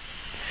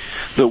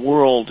 The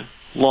world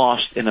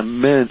lost an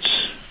immense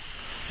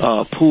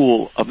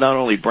pool of not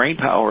only brain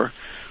power,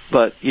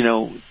 but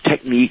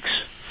techniques,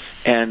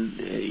 and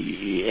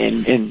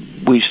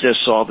we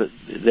just saw that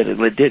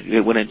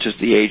it went into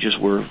the ages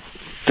where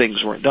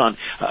things weren't done.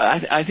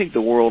 I think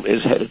the world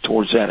is headed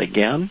towards that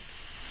again,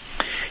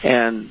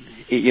 and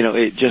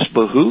it just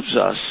behooves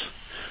us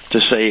to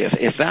say,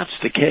 if that's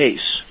the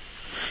case,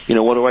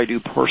 what do I do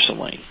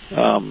personally?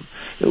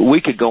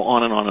 We could go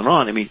on and on and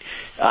on.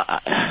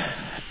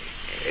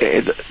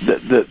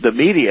 The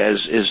media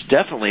is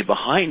definitely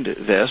behind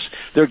this.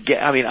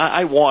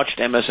 I watched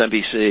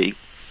MSNBC.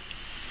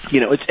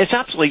 It's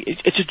absolutely,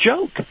 it's a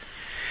joke,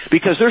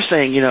 because they're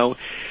saying,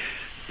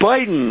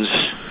 Biden's,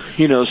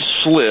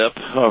 slip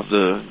of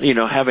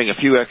the, having a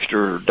few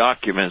extra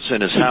documents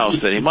in his house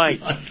that he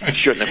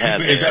shouldn't have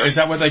had there. Is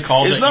that what they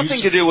called it? It's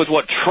nothing to do with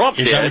what Trump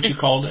did. Is that what you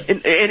called it?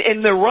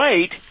 And they're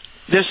right.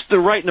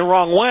 They're right in the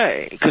wrong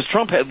way, because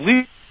Trump had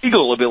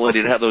legal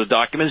ability to have those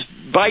documents.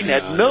 Biden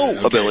had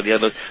no ability to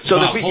have those. So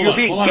Bob, you're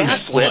being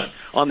gaslit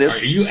on this. Are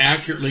you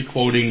accurately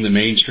quoting the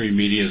mainstream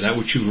media? Is that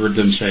what you heard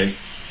them say?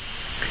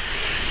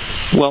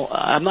 Well,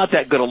 I'm not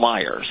that good a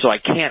liar, so I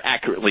can't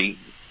accurately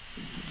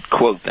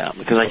quote them,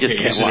 because I just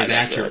can't lie. Is it an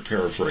accurate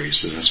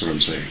paraphrase? That's what I'm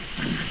saying.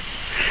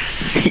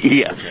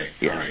 Yes. Okay.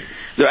 Yeah. All right.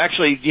 They're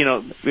actually,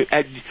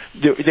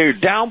 they're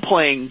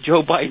downplaying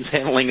Joe Biden's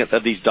handling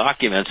of these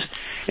documents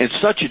in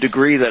such a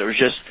degree that it was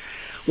just,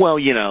 well,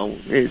 he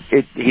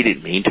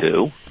didn't mean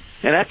to.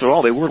 And after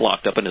all, they were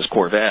locked up in his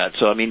Corvette.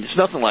 So, I mean, it's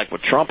nothing like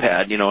what Trump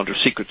had, under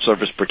Secret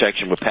Service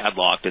protection with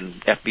padlocked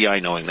and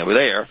FBI knowing they were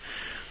there.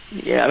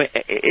 Yeah, I mean,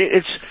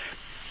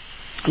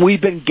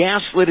 we've been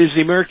gaslit as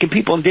the American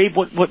people. And Dave,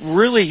 what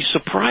really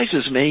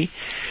surprises me,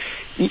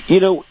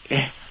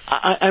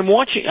 I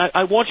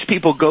watch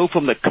people go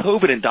from the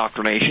COVID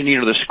indoctrination,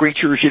 the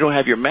screechers, you don't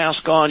have your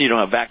mask on, you don't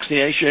have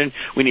vaccination,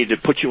 we need to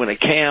put you in a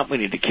camp, we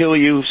need to kill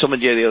you.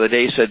 Someone the other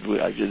day said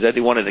that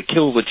they wanted to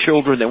kill the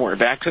children that weren't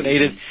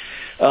vaccinated,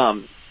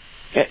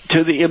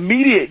 to the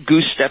immediate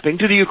goose stepping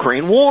to the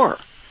Ukraine war,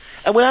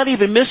 and without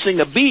even missing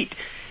a beat.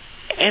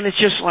 And it's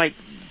just like,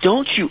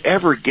 don't you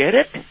ever get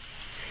it?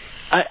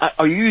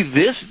 Are you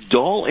this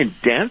dull and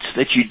dense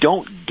that you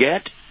don't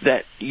get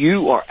that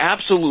you are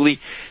absolutely,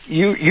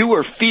 you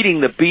are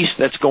feeding the beast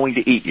that's going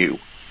to eat you?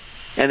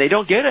 And they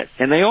don't get it,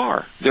 and they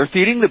are. They're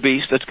feeding the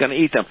beast that's going to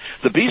eat them.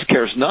 The beast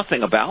cares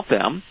nothing about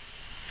them.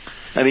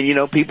 I mean,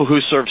 people who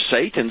serve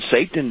Satan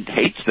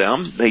hates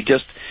them. They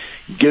just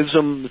gives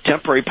them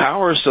temporary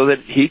power so that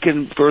he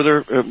can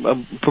further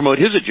promote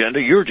his agenda.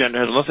 Your agenda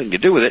has nothing to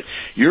do with it.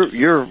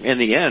 You're in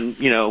the end,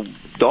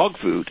 dog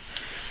food.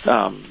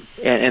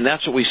 And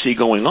that's what we see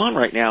going on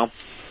right now.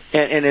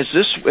 And as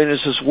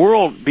this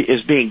world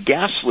is being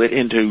gaslit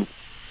into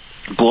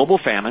global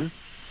famine,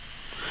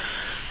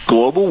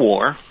 global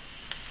war,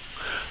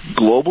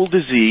 global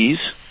disease,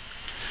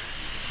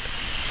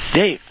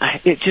 Dave, I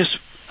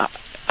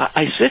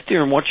sit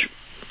there and watch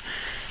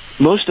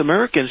most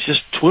Americans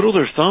just twiddle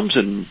their thumbs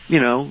and,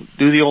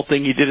 do the old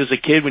thing you did as a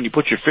kid when you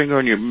put your finger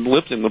on your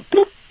lips and go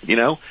bloop,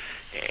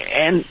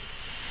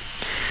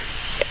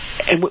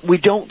 and we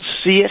don't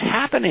see it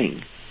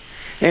happening.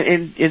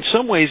 And in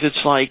some ways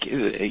it's like,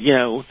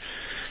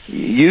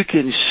 you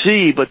can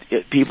see, but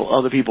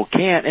other people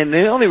can't. And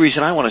the only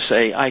reason I want to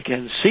say I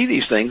can see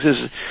these things is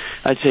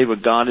I'd say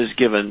what God has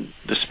given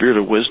the spirit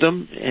of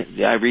wisdom.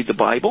 I read the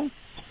Bible,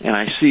 and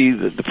I see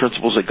the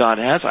principles that God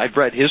has. I've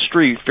read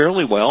history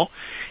fairly well,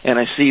 and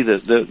I see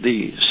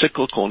the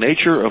cyclical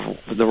nature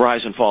of the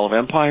rise and fall of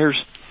empires.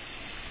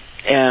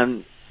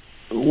 And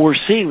we're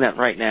seeing that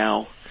right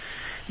now.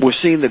 We're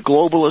seeing the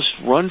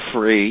globalists run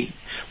free.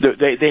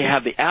 They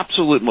have the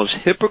absolute most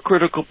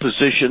hypocritical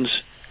positions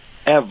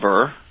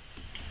ever.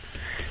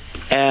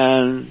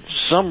 And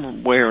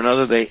some way or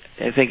another,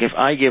 I think if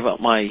I give up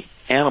my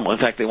animal, in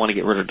fact, they want to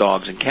get rid of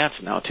dogs and cats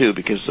now, too,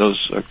 because those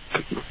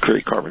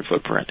create carbon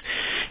footprint.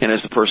 And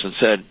as the person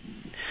said,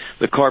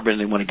 the carbon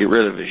they want to get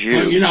rid of is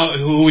you. Well,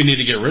 who we need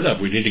to get rid of?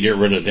 We need to get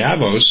rid of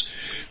Davos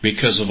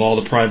because of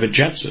all the private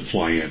jets that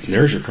fly in. And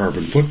there's your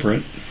carbon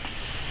footprint.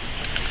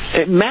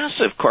 A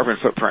massive carbon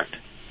footprint.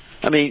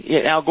 I mean,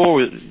 Al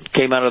Gore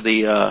came out of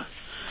the,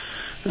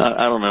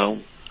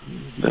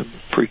 the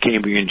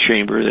Precambrian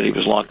chamber that he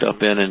was locked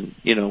up in and,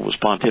 was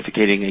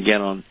pontificating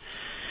again on,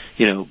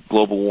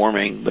 global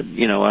warming. But,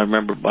 I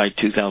remember by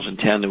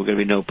 2010 there were going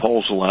to be no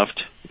poles left,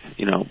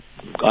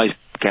 ice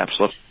caps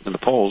left in the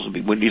poles.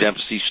 We need to have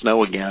to see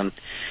snow again.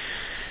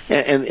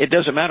 And it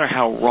doesn't matter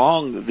how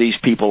wrong these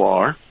people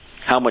are,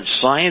 how much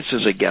science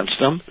is against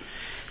them.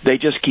 They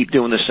just keep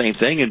doing the same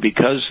thing, and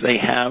because they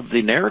have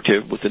the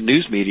narrative with the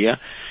news media,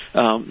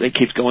 it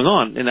keeps going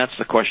on. And that's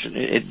the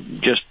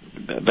question. Just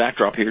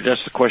backdrop here.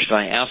 That's the question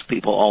I ask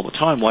people all the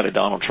time. Why did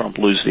Donald Trump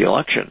lose the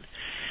election?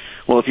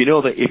 Well, if you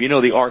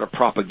know the art of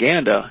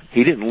propaganda,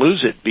 he didn't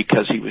lose it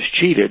because he was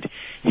cheated.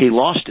 He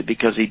lost it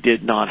because he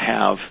did not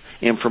have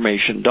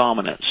information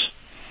dominance.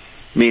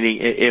 Meaning,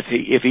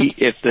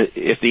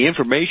 if the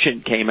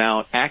information came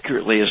out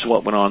accurately as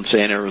what went on,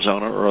 say, in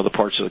Arizona or other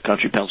parts of the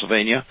country,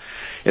 Pennsylvania,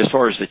 as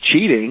far as the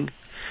cheating,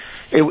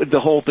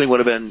 the whole thing would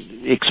have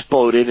been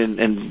exploded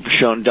and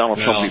shown Donald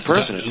Trump to be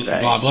president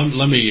today. Bob,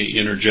 let me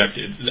interject,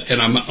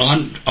 and I'm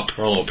on a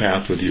parallel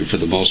path with you for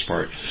the most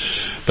part,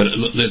 but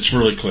it's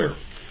really clear.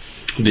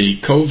 The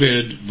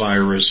COVID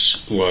virus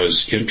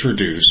was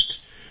introduced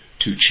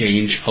to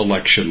change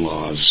election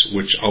laws,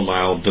 which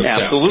allowed the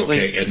theft. Absolutely.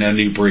 Okay, and then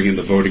you bring in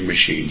the voting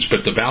machines.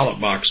 But the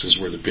ballot boxes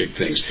were the big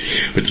things.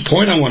 But the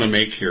point I want to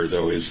make here,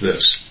 though, is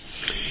this,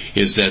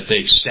 is that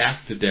they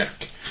stacked the deck.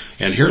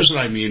 And here's what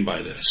I mean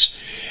by this.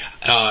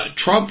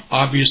 Trump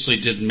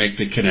obviously didn't make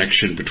the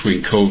connection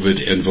between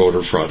COVID and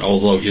voter fraud,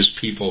 although his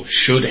people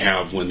should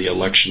have when the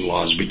election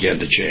laws began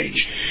to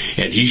change.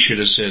 And he should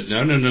have said,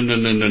 no,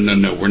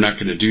 we're not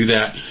going to do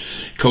that.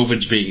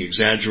 COVID's being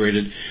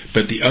exaggerated.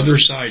 But the other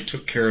side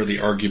took care of the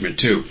argument,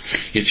 too.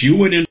 If you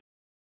went in...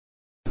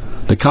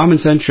 The Common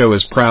Sense Show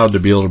is proud to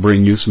be able to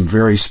bring you some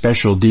very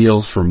special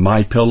deals from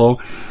MyPillow.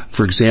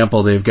 For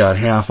example, they've got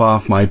half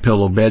off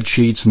MyPillow bed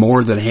sheets,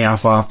 more than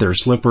half off their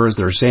slippers,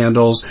 their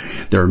sandals,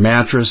 their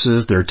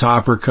mattresses, their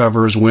topper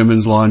covers,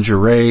 women's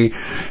lingerie.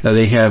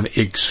 They have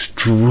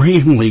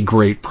extremely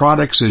great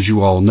products, as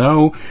you all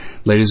know.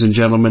 Ladies and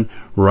gentlemen,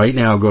 right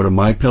now go to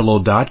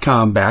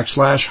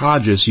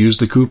mypillow.com/Hodges. Use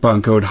the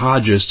coupon code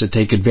Hodges to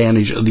take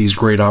advantage of these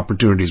great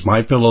opportunities.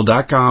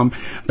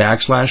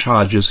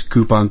 mypillow.com/Hodges,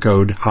 coupon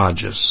code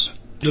Hodges.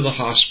 To the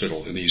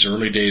hospital in these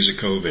early days of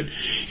COVID,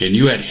 and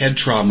you had head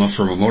trauma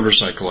from a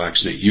motorcycle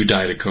accident, you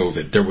died of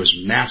COVID. There was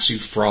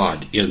massive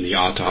fraud in the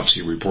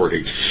autopsy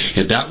reporting,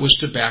 and that was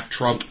to back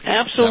Trump.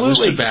 Absolutely. That was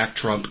to back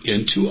Trump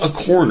into a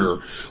corner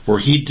where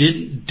he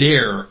didn't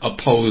dare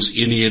oppose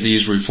any of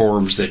these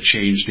reforms that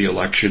changed the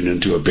election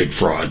into a big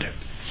fraud.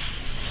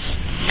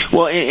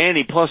 Well, and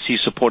he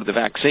supported the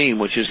vaccine,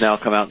 which has now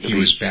come out to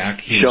be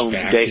shown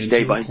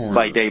day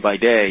by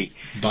day.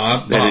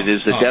 Bob, that it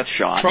is the death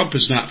shot. Trump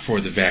is not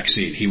for the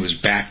vaccine. He was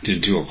backed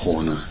into a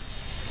corner.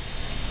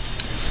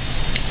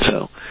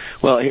 So,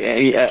 well,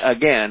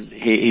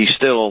 he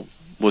still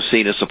was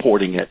seen as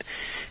supporting it,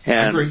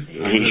 and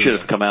he should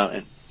have come out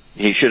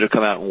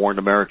and warned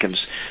Americans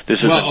this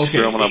is an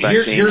experimental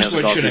vaccine. Here's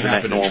what should have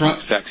happened.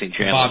 Vaccine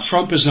channels. Bob,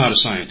 Trump is not a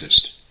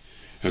scientist.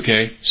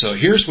 Okay, so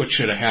here's what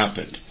should have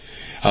happened.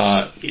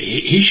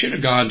 He should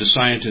have gone to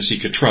scientists he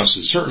could trust,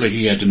 and certainly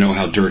he had to know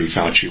how dirty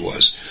Fauci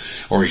was,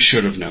 or he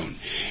should have known.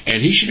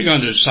 And he should have gone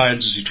to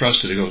scientists he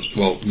trusted. He goes,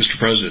 well, Mr.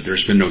 President,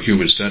 there's been no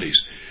human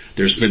studies.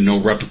 There's been no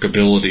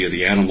replicability of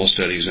the animal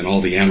studies, and all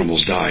the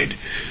animals died.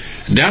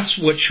 That's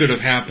what should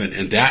have happened,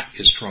 and that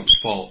is Trump's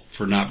fault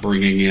for not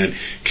bringing in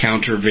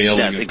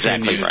countervailing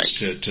opinions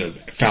to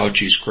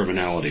Fauci's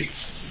criminality.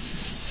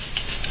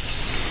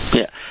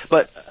 Yeah,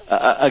 but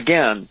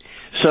again...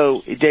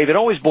 So, Dave, it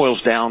always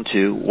boils down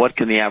to what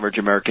can the average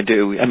American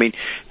do. I mean,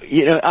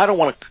 I don't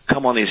want to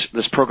come on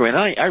this program,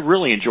 and I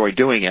really enjoy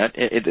doing it.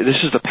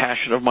 This is the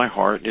passion of my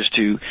heart, is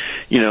to,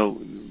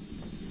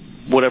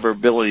 whatever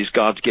abilities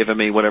God's given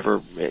me,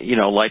 whatever,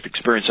 life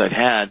experience I've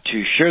had,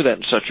 to share that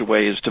in such a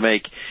way as to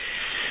make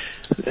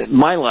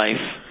my life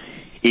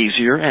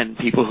easier and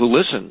people who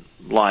listen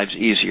lives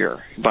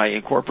easier by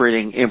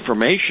incorporating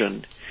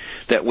information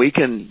that we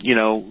can,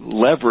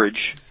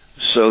 leverage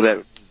so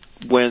that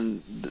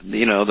when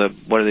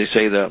what do they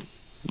say, the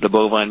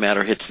bovine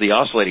matter hits the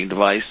oscillating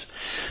device,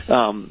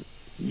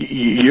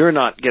 you're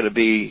not going to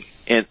be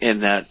in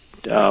that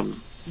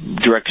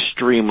direct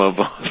stream of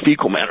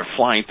fecal matter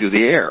flying through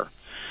the air.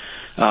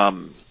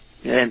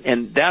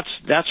 And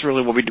that's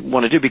really what we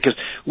want to do, because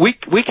we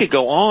could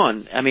go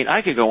on. I mean,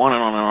 I could go on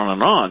and on and on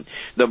and on.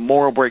 The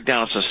moral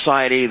breakdown of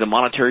society, the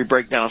monetary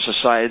breakdown of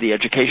society, the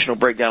educational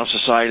breakdown of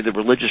society, the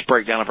religious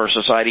breakdown of our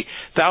society.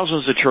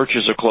 Thousands of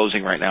churches are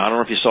closing right now. I don't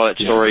know if you saw that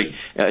story.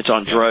 Yeah. It's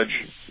on Drudge.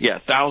 Yeah,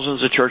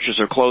 thousands of churches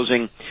are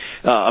closing.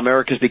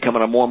 America's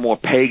becoming a more and more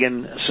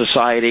pagan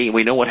society.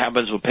 We know what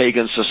happens with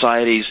pagan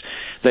societies.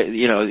 That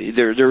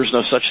there is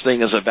no such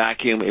thing as a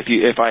vacuum.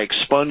 If I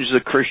expunge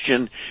the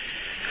Christian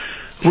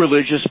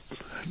religious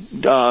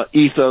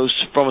ethos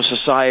from a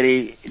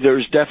society,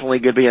 there's definitely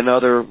going to be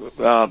another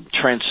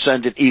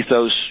transcendent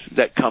ethos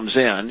that comes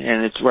in,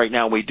 and it's right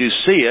now we do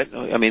see it.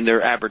 I mean,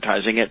 they're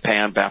advertising it: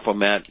 Pan,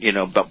 Baphomet,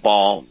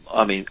 Baal,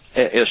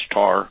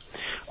 Ishtar.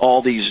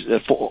 All these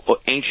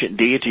ancient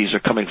deities are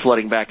coming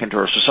flooding back into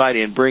our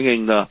society and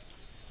bringing the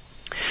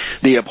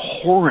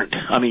abhorrent.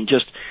 I mean,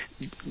 just.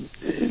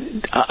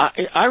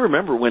 I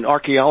remember when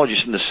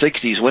archaeologists in the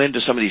 60s went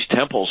into some of these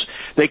temples,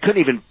 they couldn't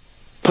even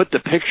put the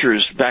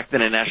pictures back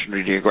then in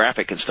National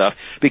Geographic and stuff,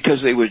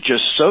 because they were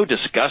just so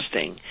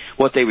disgusting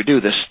what they would do,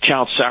 this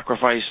child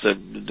sacrifice,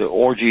 the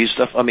orgies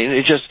stuff. I mean,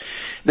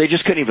 they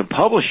just couldn't even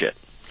publish it,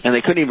 and they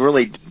couldn't even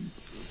really,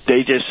 they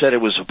just said it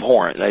was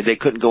abhorrent. They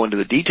couldn't go into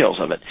the details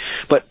of it.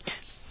 But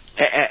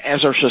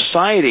as our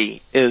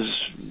society is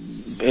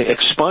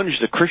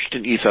expunged the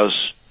Christian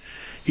ethos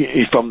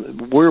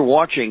from, we're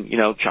watching,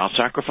 child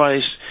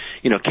sacrifice,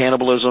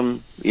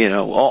 cannibalism,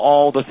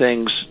 all the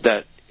things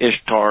that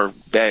Ishtar,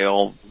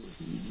 Baal,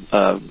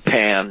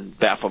 Pan,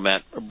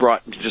 Baphomet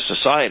brought into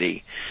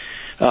society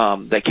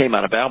that came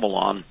out of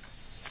Babylon.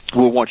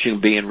 We're watching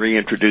being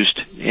reintroduced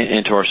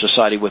into our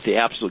society with the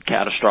absolute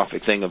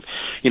catastrophic thing of,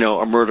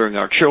 murdering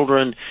our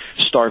children,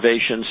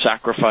 starvation,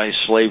 sacrifice,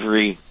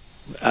 slavery,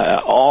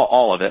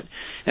 all of it.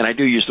 And I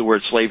do use the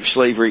word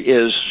slavery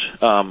is,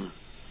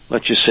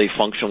 let's just say,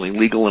 functionally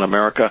legal in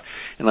America.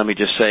 And let me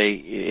just say,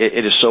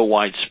 it is so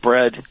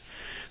widespread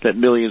that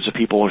millions of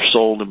people are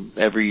sold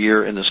every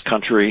year in this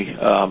country,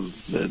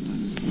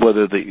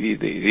 whether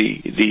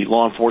the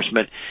law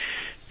enforcement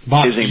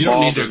Bob, is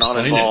involved or not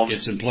involved.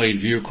 It's in plain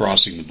view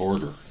crossing the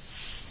border.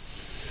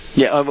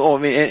 Yeah, I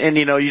mean, and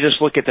you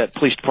just look at that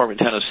police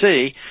department in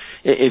Tennessee.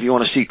 If you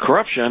want to see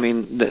corruption, I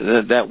mean,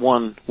 that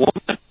one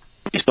woman,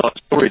 you saw a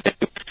story that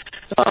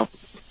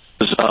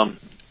was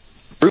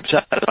groups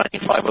had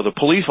 95 other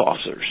police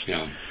officers.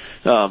 Yeah.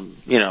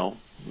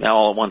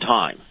 All at one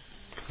time.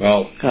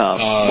 Well,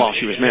 while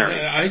she was married.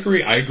 I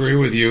agree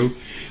with you.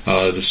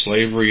 The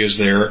slavery is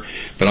there.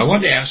 But I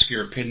wanted to ask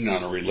your opinion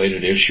on a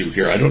related issue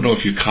here. I don't know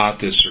if you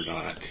caught this or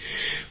not,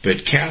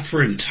 but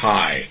Catherine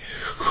Tai,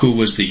 who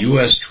was the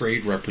U.S.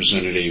 trade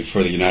representative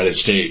for the United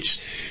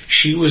States,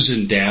 She was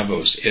in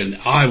Davos, and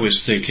I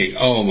was thinking,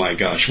 oh my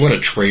gosh, what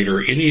a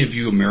traitor. Any of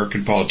you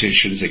American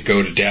politicians that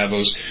go to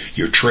Davos,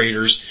 you're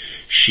traitors.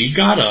 She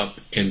got up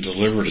and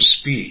delivered a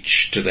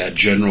speech to that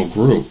general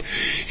group,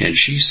 and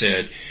she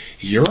said,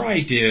 your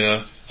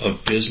idea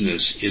of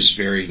business is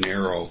very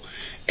narrow,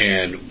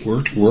 and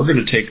we're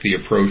going to take the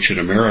approach in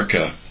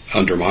America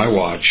under my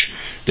watch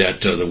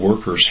that the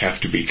workers have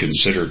to be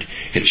considered.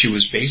 And she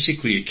was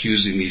basically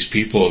accusing these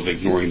people of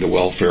ignoring the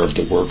welfare of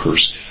the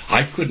workers.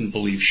 I couldn't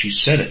believe she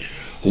said it.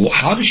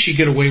 How did she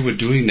get away with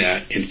doing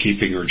that and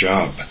keeping her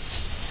job?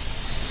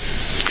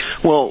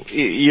 Well,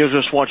 you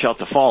just watch out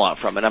the fallout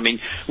from it. I mean,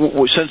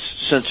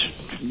 since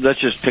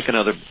let's just pick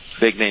another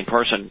big name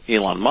person,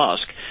 Elon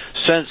Musk.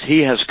 Since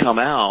he has come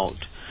out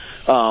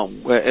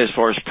as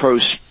far as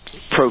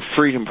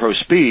pro-freedom,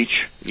 pro-speech,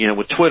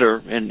 with Twitter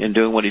and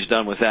doing what he's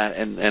done with that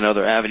and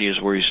other avenues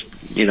where he's,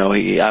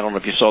 I don't know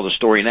if you saw the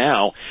story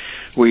now,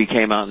 where he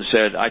came out and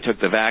said, I took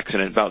the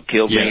vaccine and it about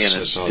killed me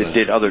and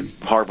did other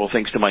horrible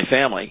things to my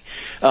family.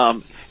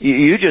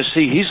 You just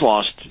see he's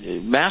lost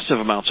massive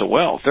amounts of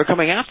wealth. They're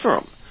coming after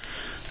him.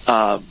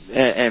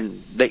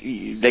 And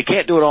they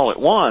can't do it all at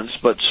once,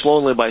 but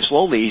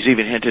slowly, he's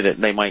even hinted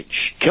at they might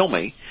kill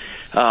me.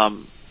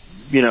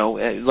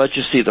 Let's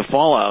just see the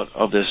fallout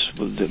of this,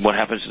 what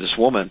happens to this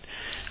woman,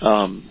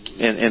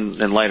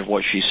 in light of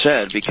what she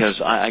said, because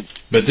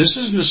But this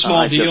isn't a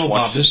small deal,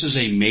 Bob. This is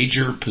a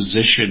major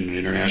position in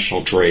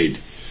international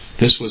trade.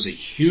 This was a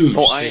huge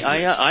statement.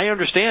 I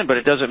understand, but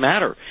it doesn't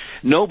matter.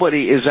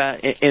 Nobody is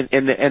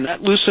in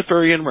that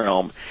Luciferian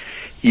realm.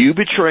 You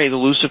betray the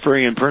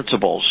Luciferian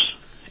principles,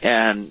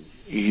 and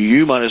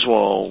you might as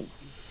well,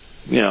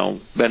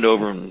 bend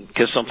over and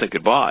kiss something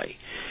goodbye.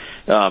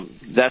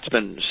 That's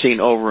been seen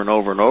over and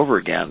over and over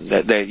again,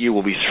 that you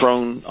will be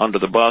thrown under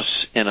the bus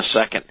in a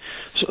second.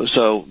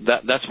 So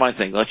that's my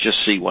thing. Let's just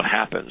see what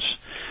happens.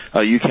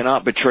 You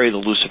cannot betray the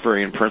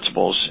Luciferian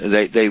principles.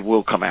 They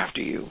will come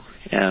after you,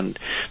 and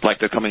like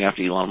they're coming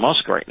after Elon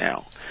Musk right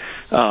now.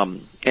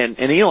 And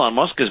Elon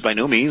Musk is by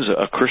no means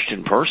a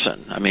Christian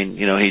person. I mean,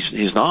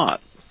 he's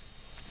not.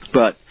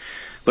 But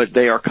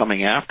they are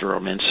coming after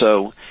him, and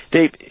so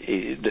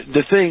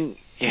the thing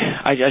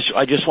I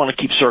just want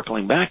to keep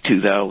circling back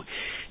to, though,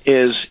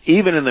 is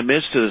even in the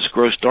midst of this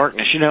gross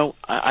darkness,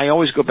 I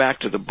always go back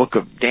to the book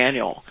of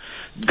Daniel.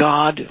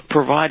 God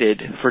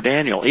provided for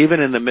Daniel, even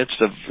in the midst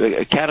of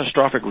a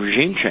catastrophic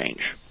regime change.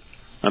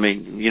 I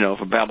mean,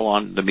 from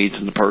Babylon, the Medes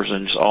and the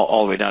Persians,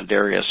 all the way down to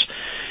Darius.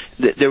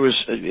 There was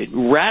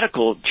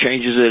radical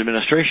changes in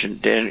administration.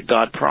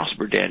 God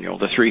prospered Daniel.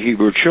 The 3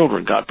 Hebrew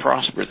children, God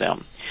prospered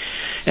them.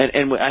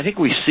 And I think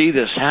we see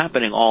this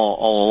happening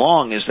all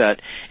along, is that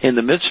in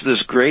the midst of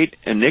this great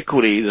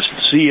iniquity, this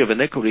sea of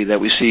iniquity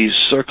that we see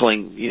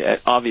circling,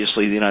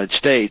 obviously, the United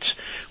States,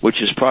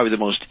 which is probably the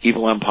most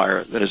evil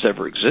empire that has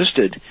ever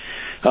existed,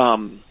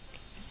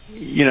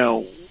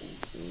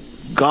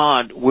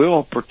 God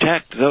will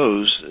protect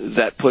those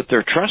that put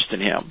their trust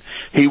in Him.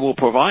 He will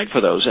provide for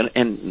those.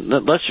 And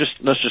let's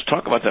just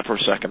talk about that for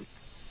a second.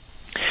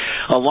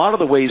 A lot of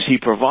the ways He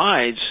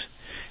provides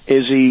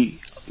is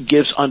He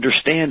gives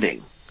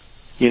understanding.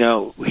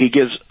 He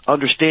gives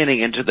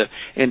understanding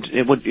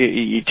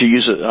to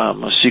use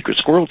a secret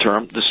squirrel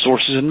term, the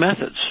sources and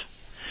methods.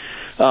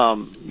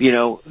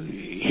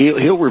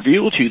 He'll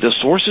reveal to you the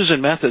sources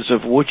and methods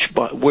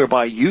of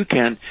whereby you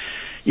can,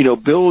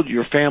 build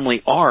your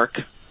family ark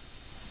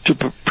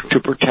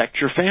to protect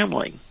your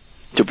family,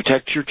 to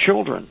protect your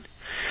children.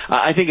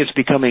 I think it's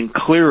becoming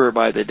clearer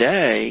by the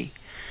day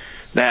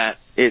that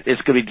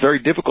it's going to be very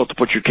difficult to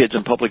put your kids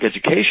in public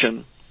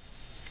education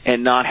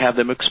and not have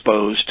them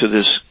exposed to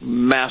this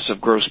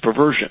massive gross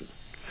perversion.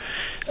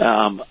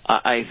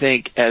 I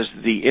think as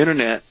the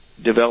Internet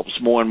develops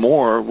more and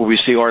more, where we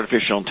see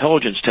artificial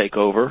intelligence take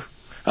over,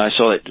 I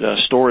saw that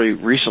story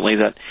recently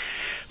that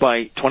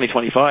by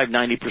 2025,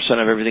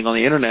 90% of everything on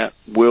the Internet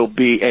will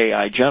be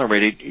AI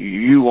generated.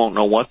 You won't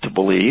know what to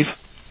believe.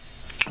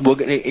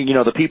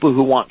 The people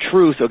who want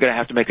truth are going to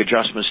have to make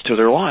adjustments to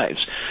their lives.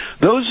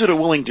 Those that are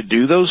willing to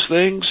do those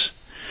things,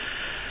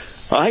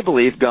 I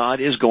believe God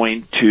is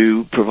going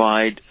to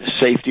provide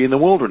safety in the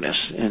wilderness,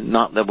 and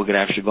not that we're going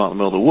to actually go out in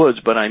the middle of the woods,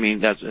 but I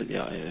mean that's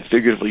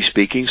figuratively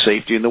speaking,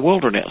 safety in the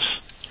wilderness,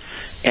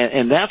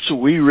 and that's what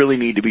we really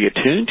need to be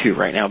attuned to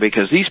right now,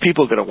 because these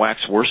people are going to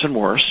wax worse and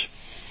worse.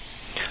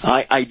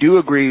 I do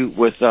agree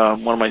with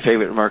one of my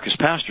favorite America's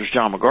pastors,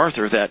 John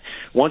MacArthur, that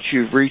once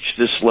you've reached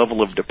this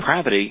level of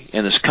depravity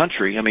in this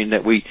country, I mean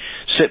that we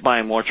sit by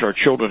and watch our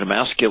children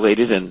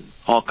emasculated and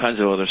all kinds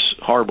of other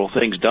horrible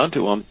things done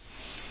to them.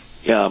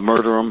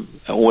 Murder them,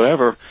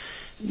 whatever,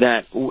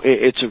 that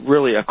it's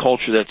really a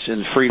culture that's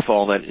in free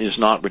fall that is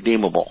not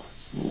redeemable.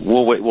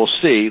 We'll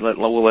see.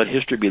 We'll let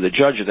history be the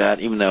judge of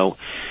that, even though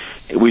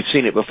we've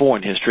seen it before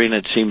in history, and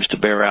it seems to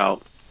bear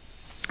out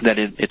that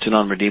it's an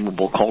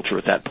unredeemable culture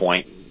at that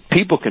point.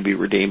 People can be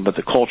redeemed, but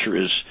the culture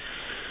is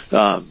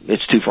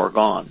it's too far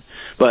gone.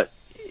 But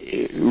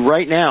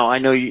right now, I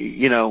know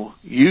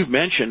you've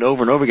mentioned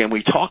over and over again,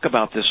 we talk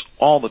about this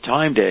all the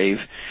time, Dave,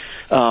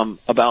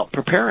 about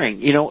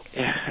preparing.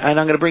 And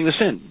I'm going to bring this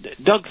in.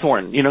 Doug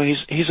Thornton,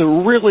 he's a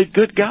really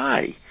good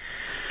guy.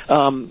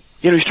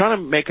 He's trying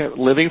to make a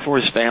living for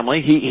his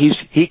family.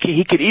 He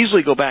could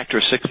easily go back to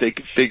a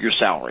six-figure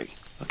salary.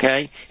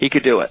 Okay, he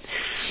could do it,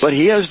 but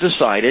he has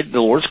decided, the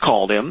Lord's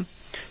called him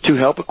to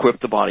help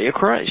equip the body of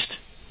Christ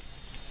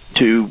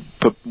to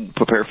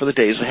prepare for the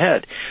days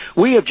ahead.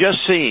 We have just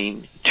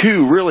seen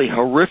two really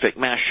horrific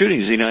mass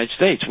shootings in the United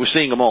States. We're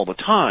seeing them all the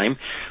time,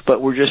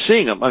 but we're just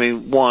seeing them. I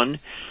mean,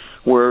 one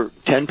where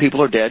 10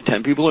 people are dead,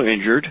 10 people are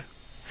injured.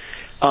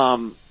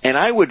 And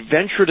I would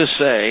venture to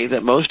say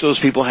that most of those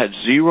people had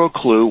zero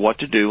clue what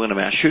to do in a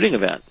mass shooting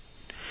event.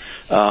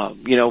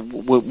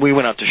 We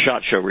went out to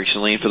SHOT Show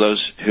recently, and for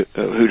those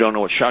who don't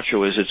know what SHOT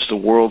Show is, it's the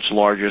world's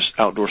largest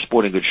outdoor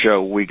sporting goods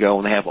show. We go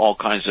and they have all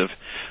kinds of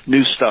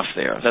new stuff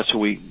there. That's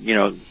where we,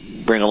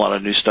 bring a lot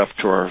of new stuff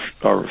to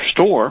our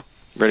store,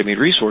 Ready-Made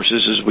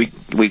Resources, is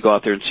we go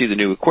out there and see the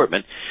new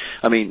equipment.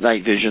 I mean,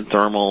 night vision,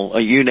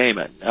 thermal, you name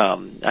it.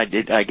 I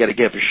got to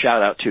give a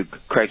shout out to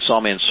Craig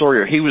Sawman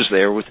Sawyer. He was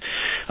there with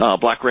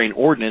Black Rain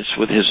Ordnance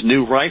with his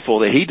new rifle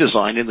that he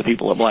designed, and the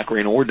people at Black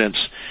Rain Ordnance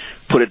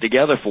put it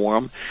together for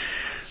him.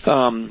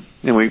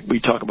 And we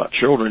talk about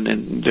children,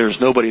 and there's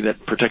nobody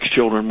that protects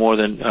children more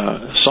than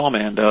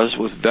Sawman does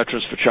with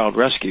Veterans for Child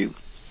Rescue.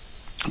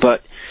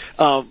 But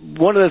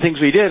one of the things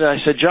we did, I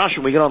said, Josh,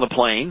 when we get on the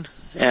plane,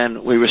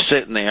 and we were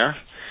sitting there,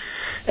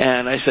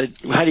 and I said,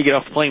 how do you get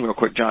off the plane real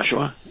quick,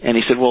 Joshua? And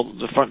he said, well,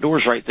 the front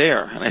door's right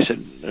there. And I said,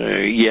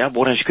 yeah, but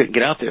what if you couldn't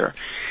get out there?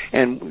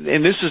 And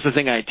this is the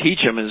thing I teach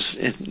them, is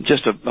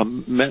just a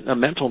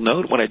mental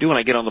note. What I do when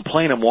I get on the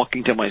plane, I'm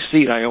walking to my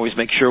seat, I always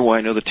make sure where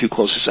I know the two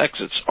closest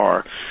exits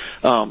are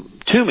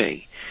to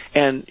me.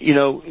 And,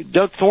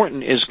 Doug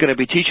Thornton is going to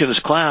be teaching this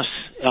class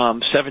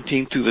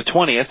 17th through the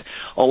 20th,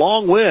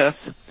 along with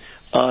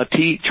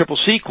Triple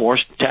C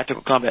course,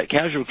 Tactical Combat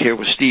Casualty Care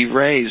with Steve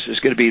Rays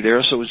is going to be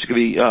there. So it's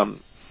going to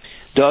be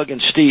Doug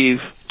and Steve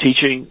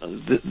teaching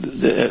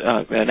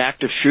an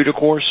active shooter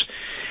course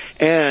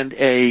and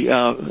a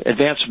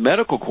advanced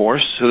medical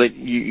course, so that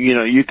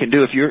you can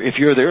do, if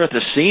you're there at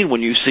the scene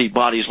when you see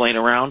bodies laying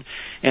around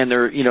and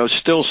they're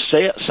still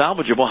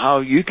salvageable, how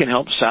you can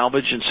help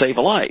salvage and save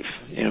a life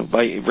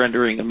by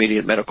rendering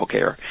immediate medical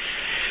care.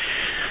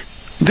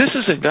 This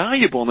is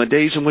invaluable in the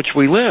days in which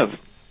we live.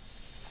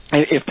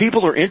 If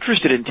people are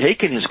interested in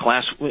taking his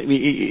class,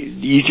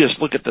 you just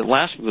look at the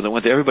last one that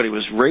went there, everybody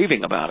was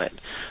raving about it.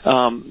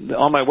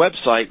 On my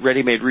website,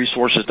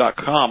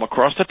 readymaderesources.com,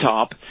 across the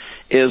top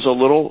is a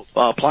little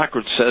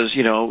placard that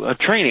says,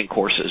 training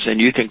courses, and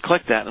you can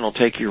click that and it'll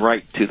take you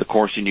right to the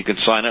course and you can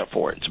sign up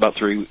for it. It's about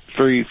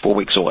 4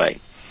 weeks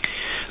away.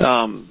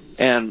 And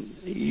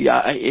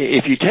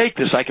if you take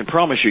this, I can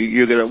promise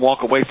you're going to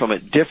walk away from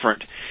it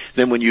different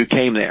than when you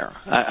came there.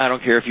 I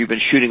don't care if you've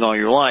been shooting all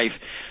your life.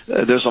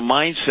 There's a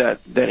mindset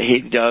that he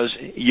does.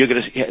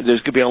 There's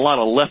going to be a lot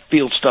of left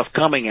field stuff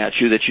coming at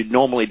you that you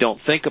normally don't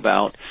think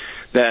about.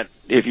 That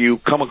if you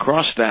come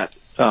across that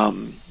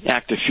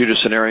active shooter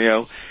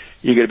scenario,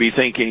 you're going to be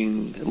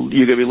thinking,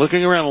 you're going to be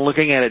looking around and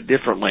looking at it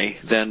differently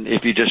than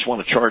if you just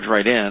want to charge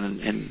right in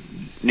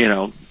and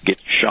get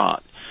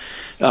shot.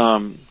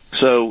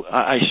 So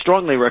I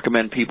strongly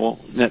recommend people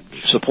that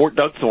support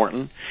Doug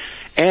Thornton,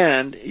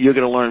 and you're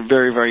going to learn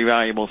very, very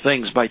valuable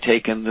things by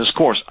taking this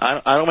course.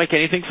 I don't make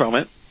anything from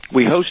it.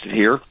 We host it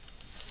here.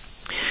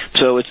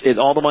 So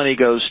all the money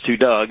goes to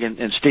Doug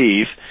and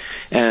Steve,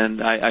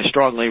 and I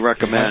strongly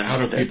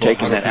recommend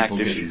taking that active.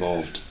 Get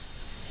involved?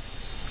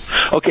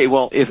 Okay,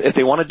 well, if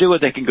they want to do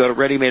it, they can go to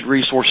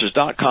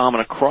readymaderesources.com,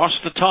 and across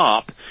the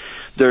top,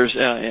 there's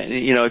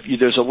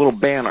there's a little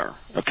banner.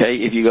 Okay,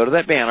 if you go to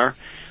that banner,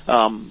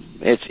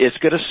 it's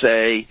going to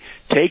say,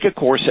 take a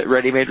course at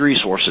Ready Made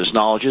Resources,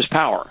 Knowledge is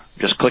Power.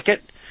 Just click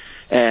it,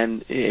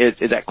 and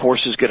that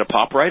course is going to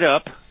pop right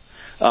up.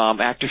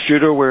 Active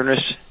shooter awareness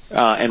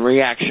and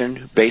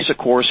reaction, basic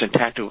course in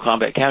tactical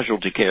combat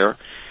casualty care,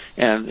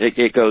 and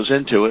it goes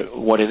into it,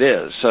 what it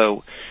is.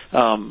 So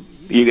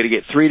you're going to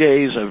get 3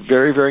 days of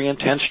very, very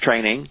intense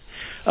training.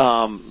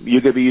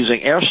 You're going to be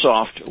using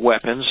airsoft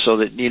weapons so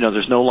that,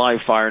 there's no live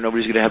fire.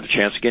 Nobody's going to have the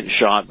chance of getting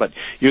shot, but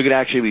you're going to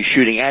actually be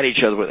shooting at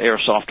each other with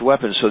airsoft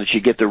weapons so that you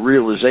get the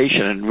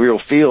realization and real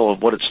feel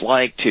of what it's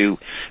like to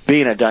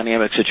be in a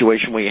dynamic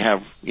situation where you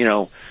have,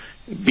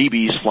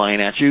 BBs flying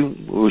at you,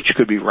 which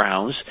could be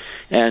rounds,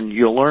 and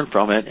you'll learn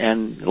from it.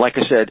 And like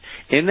I said,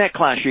 in that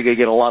class, you're going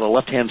to get a lot of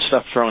left-hand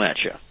stuff thrown at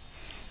you.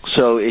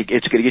 So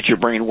it's going to get your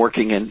brain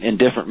working in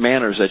different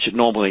manners that it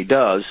normally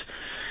does.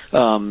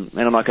 And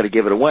I'm not going to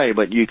give it away,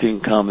 but you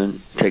can come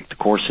and take the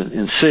course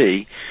and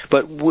see.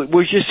 But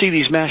we just see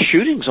these mass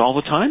shootings all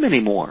the time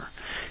anymore.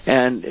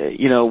 And,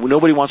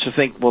 nobody wants to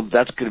think, well,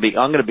 I'm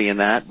going to be in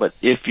that. But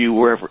if you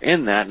were ever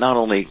in that, not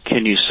only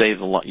can you save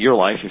your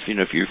life, if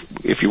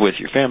you're with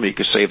your family, you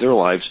could save their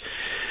lives,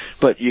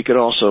 but you could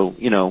also,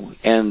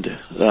 end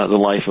the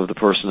life of the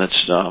person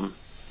that's,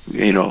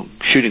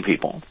 shooting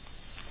people,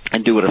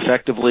 and do it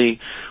effectively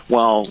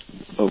while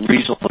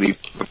reasonably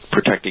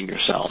protecting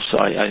yourself. So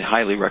I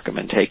highly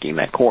recommend taking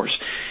that course.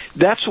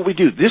 That's what we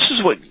do. This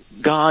is what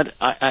God,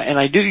 and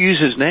I do use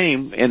His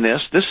name in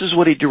this. This is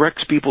what He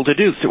directs people to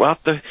do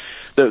throughout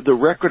the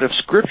record of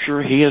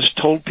Scripture. He has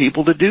told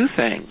people to do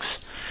things,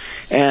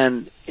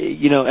 and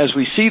as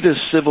we see this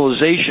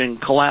civilization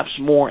collapse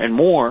more and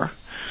more,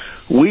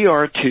 we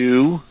are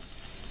to,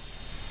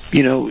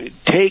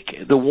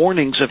 take the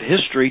warnings of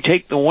history,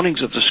 take the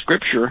warnings of the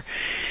Scripture,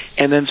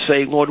 and then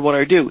say, Lord, what do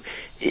I do?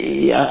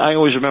 I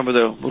always remember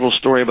the little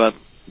story about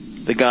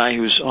the guy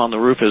who's on the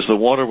roof as the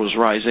water was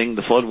rising,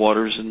 the flood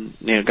waters, and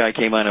a guy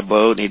came on a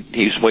boat, and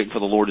he was waiting for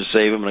the Lord to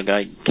save him, and a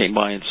guy came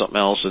by in something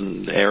else,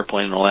 and the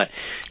airplane and all that.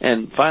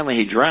 And finally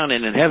he drowned,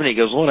 and in heaven he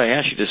goes, Lord, I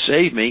asked you to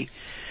save me.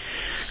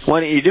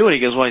 Why didn't you do it?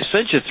 He goes, well, I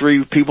sent you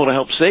 3 people to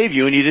help save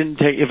you, and you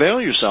didn't avail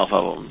yourself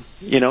of them.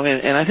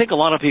 And I think a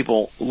lot of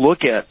people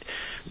look at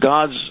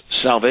God's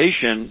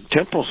salvation,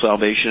 temporal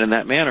salvation, in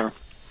that manner,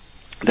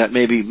 that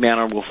maybe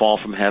manna will fall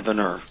from heaven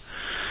or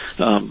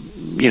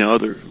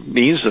other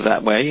means of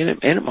that way, and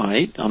it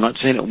might. I'm not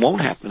saying it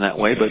won't happen that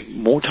way, but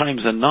more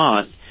times than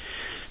not,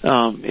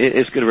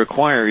 it's going to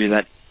require you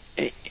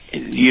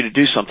to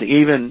do something.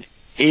 Even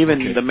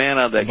the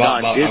manna that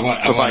God did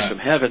provide from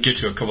heaven. Get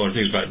to a couple of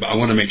things, but I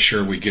want to make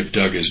sure we give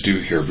Doug his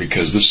due here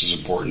because this is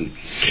important.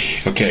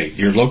 Okay,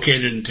 you're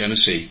located in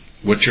Tennessee.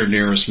 What's your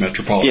nearest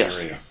metropolitan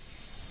area?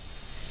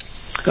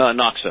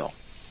 Knoxville.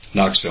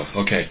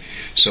 Okay,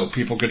 so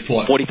people could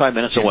fly 45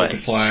 minutes away. People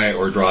could fly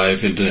or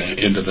drive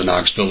into the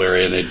Knoxville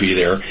area, and they'd be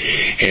there.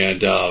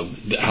 And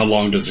how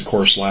long does the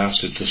course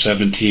last? It's the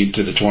 17th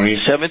to the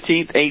 20th.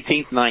 17th,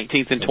 18th,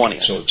 19th, and 20th. Okay,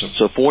 so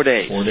it's 4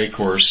 days. 4-day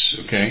course.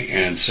 Okay,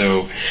 and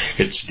so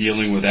it's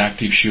dealing with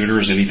active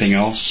shooters. Anything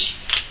else?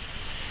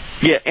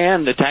 Yeah,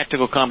 and the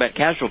tactical combat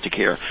casualty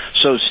care.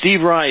 So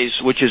Steve Rise,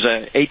 which is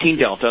a 18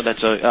 Delta,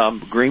 that's a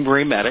Green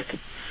Beret medic.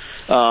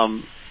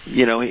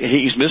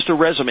 He's Mr.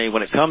 Resume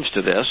when it comes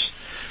to this.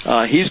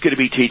 He's going to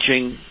be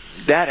teaching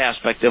that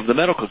aspect of the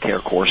medical care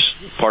course,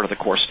 part of the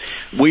course.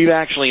 We've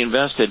actually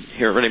invested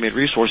here at Ready Made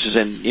Resources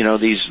in,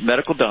 these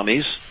medical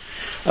dummies,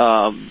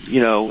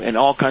 and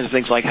all kinds of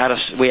things like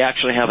we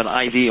actually have an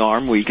IV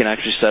arm where you can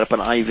actually set up an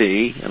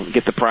IV and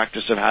get the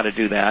practice of how to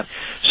do that.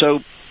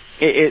 So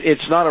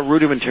it's not a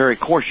rudimentary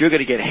course. You're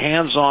going to get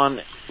hands-on,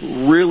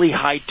 really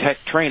high-tech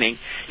training.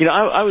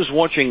 I was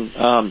watching,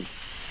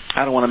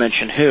 I don't want to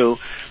mention who,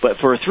 but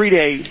for a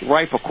 3-day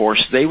rifle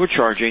course, they were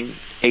charging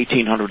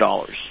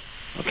 $1,800.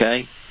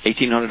 Okay?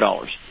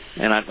 $1,800.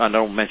 And I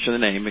don't mention the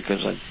name because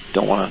I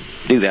don't want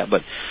to do that,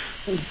 but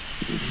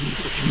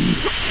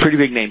pretty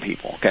big name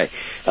people. Okay?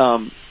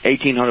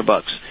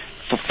 $1,800.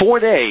 For 4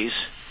 days,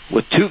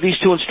 with these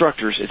two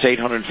instructors, it's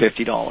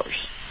 $850.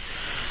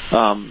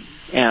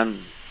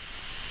 And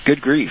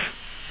good grief.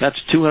 That's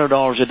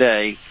 $200 a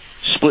day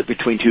split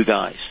between 2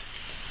 guys.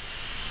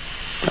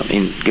 I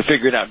mean, you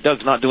figure it out.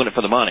 Doug's not doing it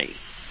for the money.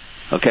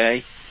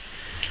 Okay?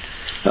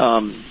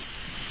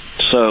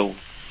 So,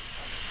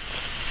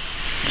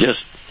 just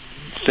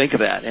think of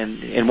that.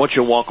 And what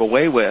you'll walk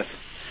away with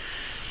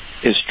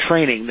is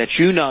training that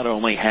you not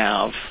only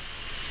have,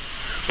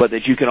 but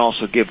that you can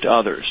also give to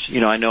others.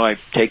 I know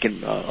I've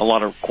taken a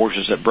lot of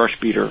courses at Brush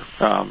Beater.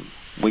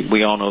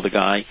 We all know the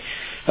guy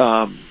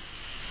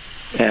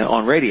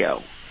on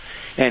radio.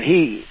 And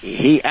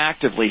he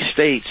actively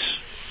states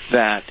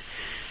that,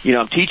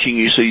 I'm teaching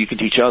you so you can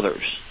teach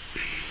others,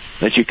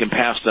 that you can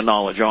pass the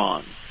knowledge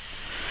on.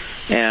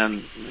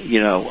 And,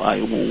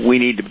 we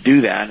need to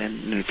do that.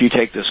 And if you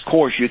take this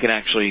course, you can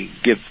actually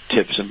give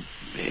tips and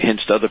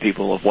hints to other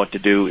people of what to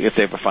do if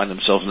they ever find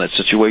themselves in that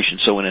situation.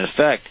 So in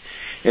effect,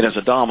 it has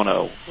a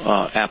domino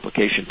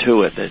application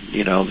to it that,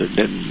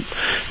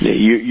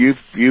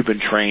 you've been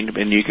trained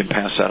and you can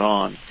pass that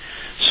on.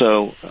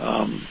 So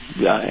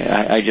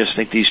I just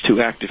think these 2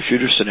 active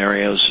shooter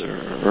scenarios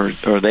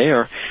are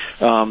there.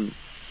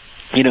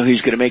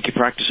 He's going to make you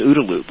practice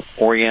OODA loop,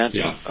 orient,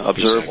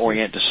 observe,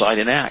 orient, decide,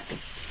 and act.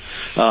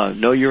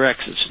 Know your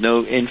exits,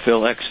 know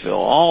infill, exfil,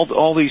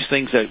 all these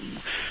things that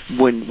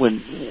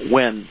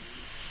when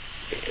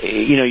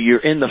you're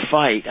in the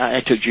fight.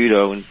 I took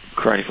judo and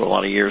karate for a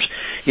lot of years.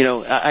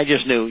 I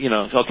just knew,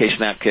 okay,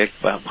 snap, kick,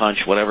 punch,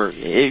 whatever.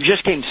 It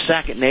just came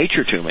second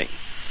nature to me,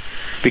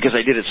 because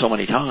I did it so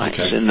many times.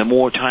 Okay. And the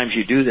more times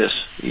you do this,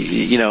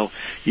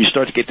 you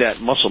start to get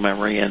that muscle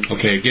memory. And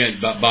okay, again,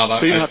 Bob,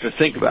 so you don't have to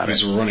think about it.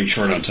 Because we're running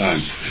short on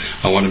time,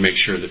 I want to make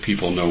sure that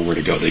people know where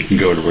to go. They can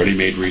go to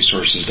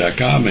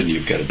ReadyMadeResources.com, and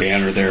you've got a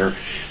banner there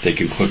they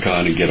can click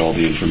on and get all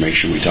the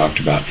information we talked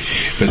about.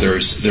 But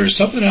there's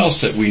something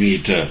else that we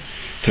need to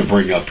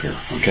bring up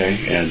here,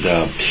 okay?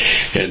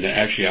 And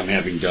actually, I'm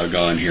having Doug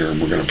on here,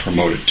 and we're going to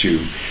promote it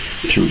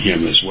through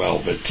him as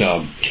well. But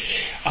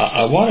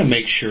I want to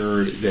make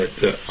sure that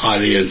the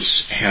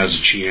audience has a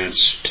chance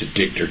to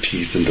dig their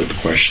teeth into the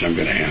question I'm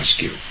going to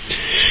ask you.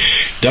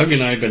 Doug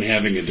and I have been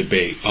having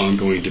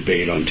ongoing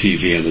debate on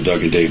TV on the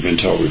Doug and Dave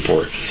Intel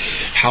Report,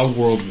 how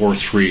World War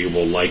III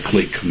will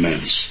likely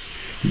commence.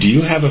 Do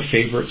you have a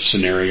favorite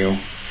scenario?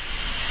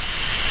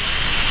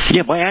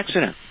 Yeah, by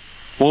accident.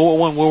 World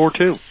War I, World War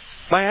II.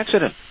 By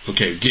accident.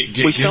 Okay,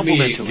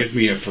 give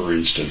me a for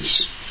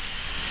instance.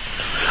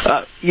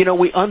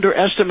 We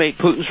underestimate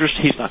Putin's risk.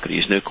 He's not going to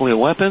use nuclear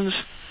weapons.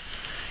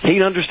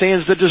 He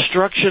understands the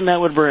destruction that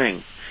would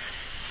bring.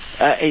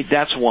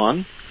 That's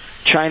one.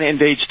 China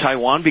invades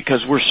Taiwan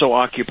because we're so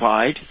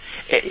occupied.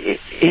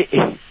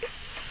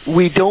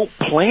 We don't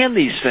plan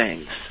these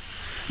things.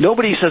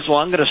 Nobody says, well,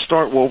 I'm going to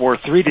start World War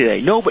III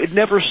today. No, but it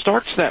never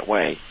starts that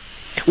way.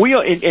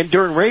 And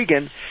during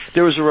Reagan,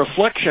 there was a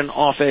reflection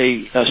off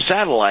a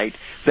satellite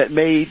that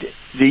made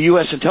the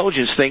U.S.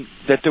 intelligence think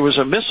that there was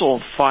a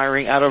missile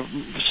firing out of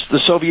the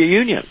Soviet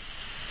Union.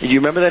 Do you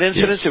remember that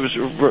incident? Yes.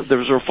 There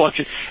was a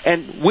reflection.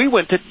 And we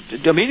went to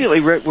immediately,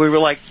 we were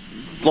like,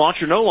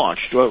 launch or no launch?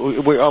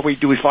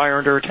 Do we fire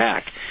under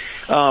attack?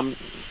 And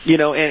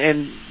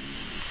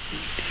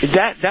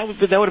that would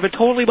have been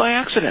totally by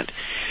accident.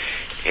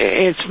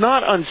 It's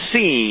not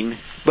unseen,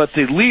 but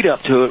the lead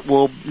up to it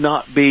will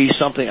not be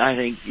something I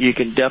think you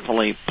can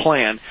definitely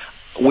plan.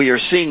 We are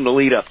seeing the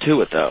lead up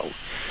to it, though.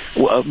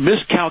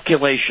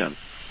 Miscalculation,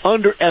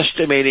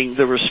 underestimating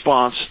the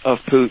response of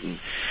Putin.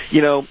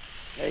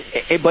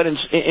 But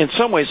in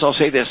some ways, I'll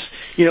say this.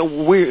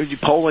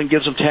 Poland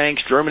gives them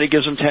tanks, Germany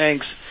gives them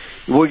tanks.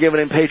 We're giving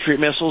them Patriot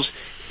missiles.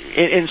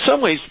 In some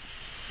ways,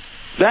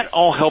 that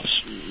all helps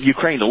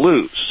Ukraine to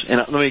lose. And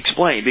let me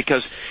explain,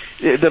 because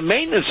the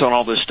maintenance on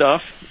all this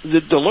stuff,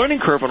 the learning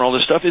curve on all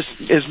this stuff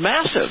is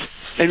massive.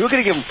 And we're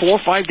going to give them 4 or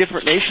 5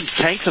 different nations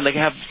tanks, and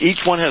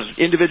each one has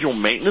individual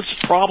maintenance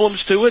problems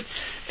to it.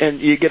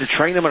 And you get to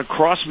train them on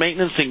cross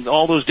maintenance and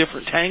all those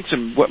different tanks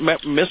and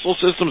missile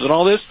systems and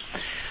all this.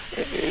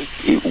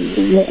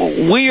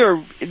 We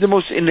are the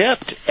most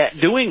inept at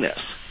doing this.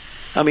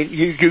 I mean,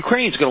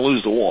 Ukraine's going to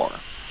lose the war.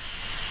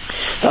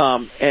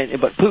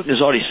 But Putin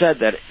has already said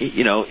that,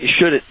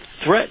 should it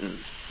threaten,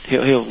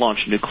 he'll launch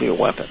nuclear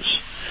weapons.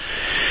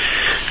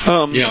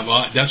 Well,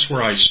 that's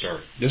where I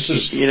start. This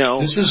is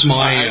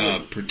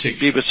my particular.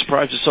 Be a bit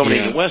surprised if somebody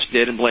in the West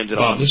did and blamed it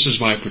on. This is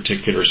my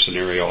particular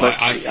scenario. But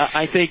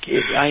I think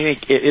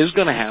it is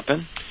going to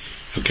happen.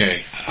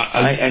 Okay.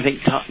 I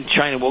think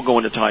China will go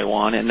into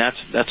Taiwan, and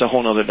that's a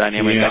whole other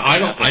dynamic. Yeah,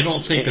 I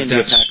don't think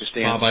that's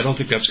Pakistan. Bob. I don't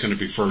think that's going to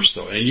be first,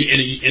 though, and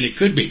it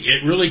could be.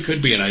 It really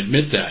could be, and I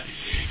admit that.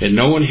 And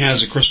no one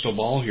has a crystal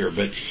ball here,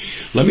 but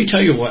let me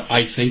tell you what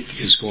I think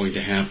is going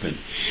to happen.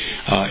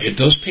 If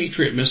those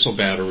Patriot missile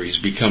batteries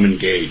become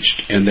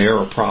engaged, and they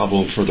are a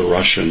problem for the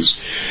Russians,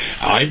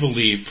 I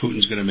believe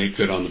Putin's going to make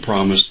good on the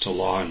promise to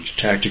launch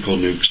tactical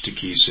nukes to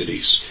key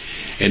cities.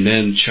 And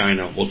then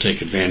China will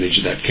take advantage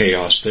of that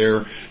chaos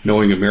there,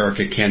 knowing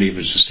America can't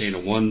even sustain a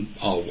one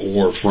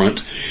war front.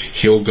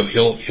 He'll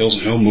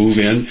move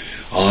in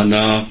on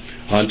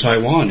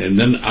Taiwan, and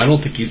then I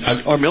don't think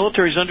our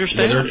militaries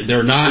understand. Well,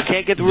 they're not. They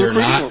can't get the they're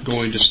not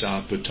going to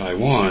stop with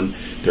Taiwan.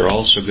 They're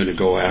also going to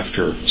go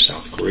after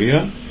South Korea,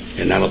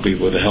 and that'll be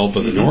with the help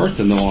of the North,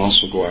 and they'll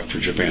also go after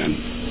Japan.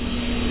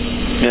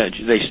 Yeah,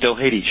 they still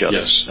hate each other.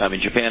 Yes. I mean,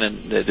 Japan,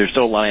 and there's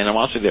still a lot of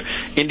animosity there.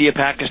 India,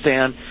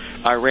 Pakistan,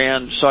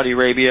 Iran, Saudi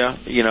Arabia,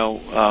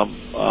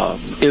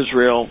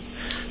 Israel.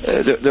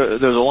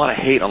 There's a lot of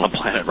hate on the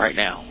planet right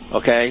now.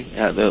 Okay,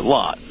 a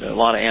lot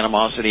of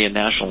animosity and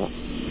national,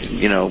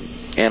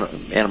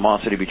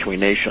 animosity between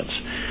nations.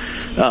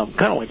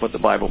 Kind of like what the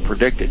Bible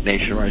predicted: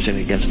 nation rising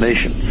against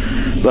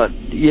nation. But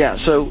yeah,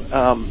 so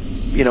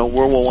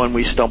World War I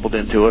we stumbled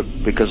into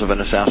it because of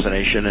an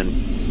assassination,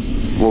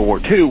 and World War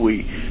II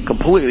we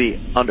completely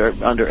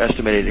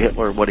underestimated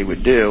Hitler, what he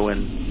would do,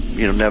 and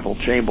Neville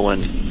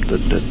Chamberlain,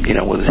 with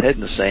his head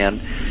in the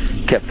sand,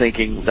 kept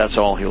thinking that's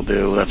all he'll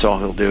do. That's all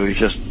he'll do. He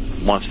just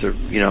wants to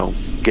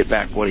get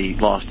back what he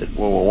lost at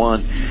World War I,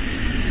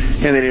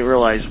 and then he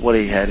realized what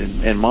he had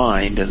in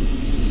mind, and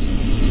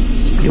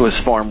it was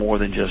far more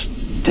than just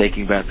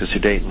taking back the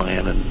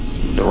Sudetenland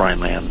and the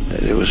Rhineland.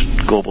 It was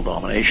global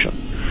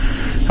domination.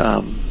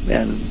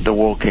 And the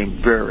world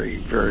came very,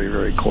 very,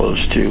 very close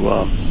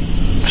to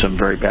some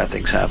very bad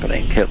things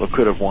happening. Hitler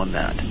could have won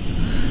that.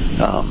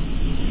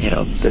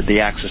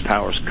 The Axis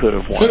powers could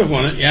have won. Could have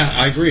won it. Yeah,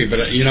 I agree.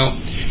 But I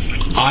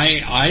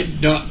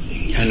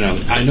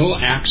know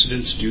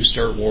accidents do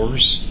start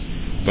wars,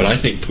 but I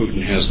think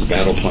Putin has the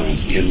battle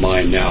plan in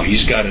mind now.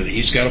 He's got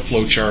a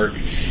flow chart.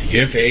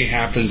 If A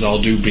happens,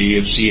 I'll do B.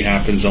 If C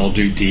happens, I'll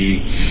do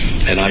D.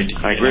 And I do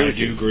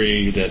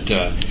agree that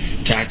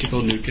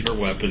tactical nuclear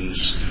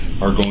weapons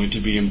are going to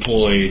be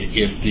employed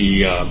if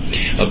the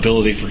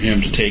ability for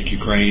him to take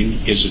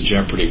Ukraine is in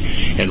jeopardy.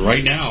 And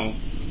right now,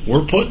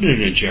 we're putting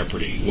it in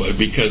jeopardy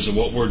because of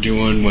what we're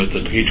doing with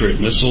the Patriot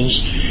missiles,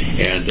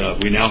 and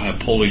we now have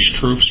Polish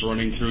troops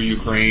running through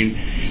Ukraine.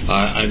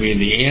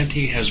 The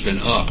ante has been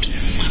upped.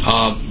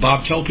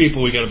 Bob, tell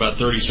people we got about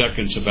 30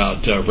 seconds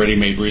about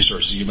ready-made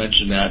resources. You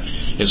mentioned that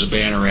as a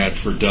banner ad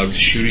for Doug's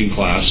shooting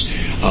class.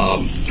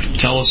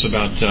 Tell us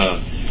about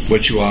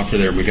what you offer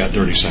there. We got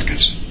 30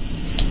 seconds.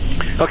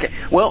 Okay.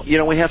 Well,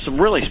 we have some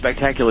really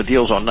spectacular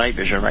deals on night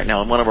vision right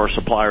now, and one of our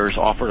suppliers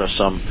offered us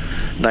some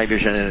night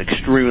vision at an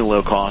extremely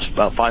low cost,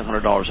 about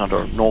 $500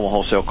 under normal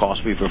wholesale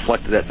cost. We've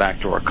reflected that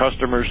back to our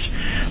customers.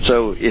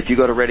 So if you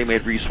go to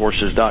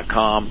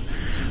readymaderesources.com,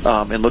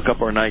 and look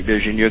up our night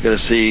vision, you're going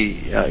to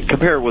see,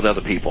 compare it with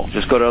other people.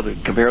 Just go to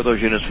compare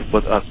those units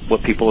with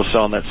what people are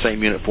selling that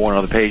same unit for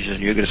on other pages,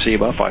 and you're going to see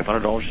about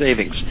 $500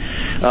 savings.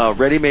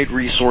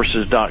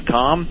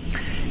 ReadyMadeResources.com.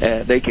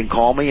 They can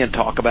call me and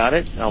talk about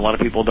it. A lot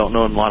of people don't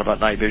know a lot about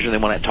night vision. They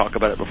want to talk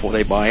about it before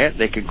they buy it.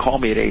 They can call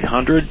me at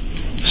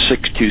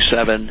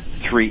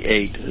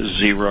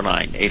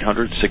 800-627-3809.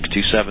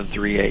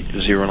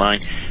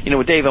 800-627-3809. You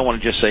know, Dave, I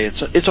want to just say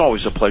it's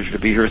always a pleasure to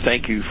be here.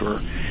 Thank you for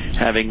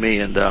having me.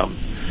 And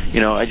you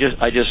know, I just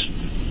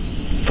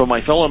for my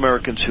fellow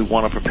Americans who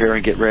want to prepare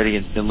and get ready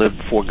and live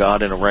before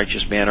God in a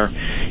righteous manner,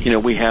 you know,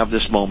 we have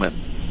this moment.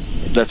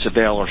 Let's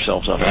avail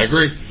ourselves of it. I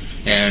agree.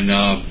 And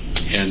I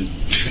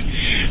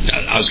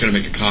was going to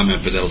make a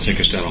comment, but that'll take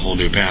us down a whole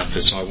new path.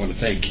 So I want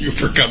to thank you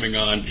for coming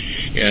on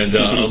and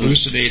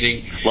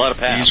elucidating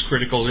these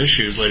critical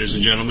issues, ladies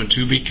and gentlemen.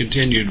 To be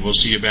continued. We'll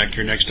see you back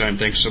here next time.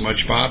 Thanks so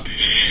much, Bob.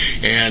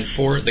 And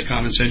for the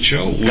Common Sense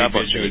Show, we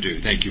bid you adieu.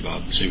 Thank you,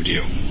 Bob. Same to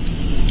you.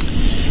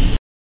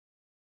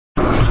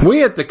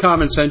 We at the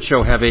Common Sense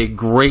Show have a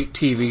great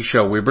TV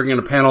show. We bring in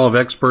a panel of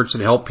experts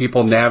that help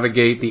people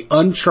navigate the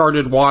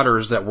uncharted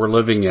waters that we're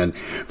living in.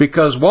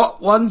 Because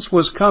what once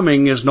was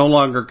coming is no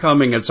longer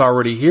coming. It's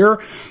already here,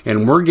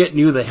 and we're getting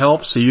you the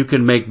help so you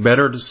can make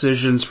better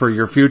decisions for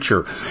your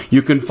future.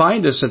 You can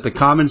find us at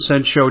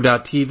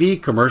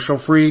thecommonsenseshow.tv,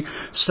 commercial-free,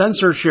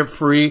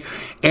 censorship-free,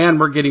 and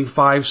we're getting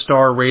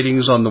 5-star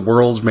ratings on the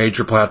world's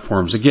major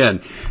platforms.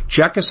 Again,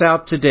 check us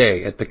out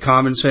today at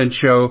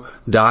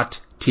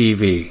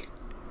thecommonsenseshow.tv.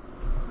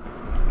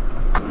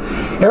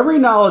 Every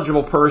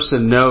knowledgeable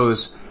person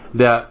knows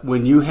that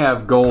when you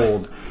have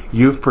gold,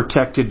 you've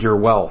protected your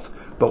wealth.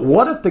 But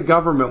what if the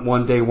government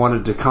one day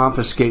wanted to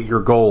confiscate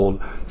your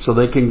gold so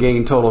they can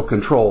gain total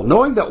control,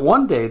 knowing that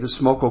one day the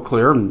smoke will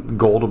clear and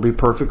gold will be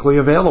perfectly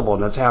available,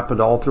 and that's happened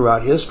all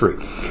throughout history.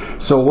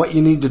 So what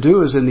you need to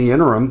do is, in the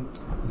interim,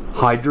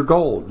 hide your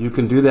gold. You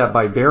can do that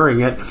by burying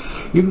it.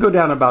 You can go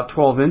down about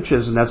 12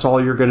 inches, and that's all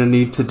you're going to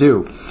need to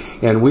do.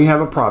 And we have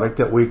a product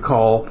that we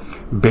call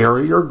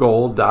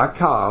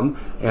buryyourgold.com,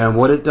 and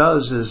what it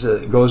does is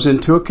it goes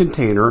into a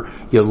container.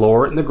 You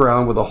lower it in the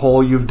ground with a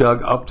hole you've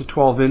dug up to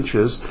 12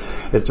 inches.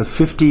 It's a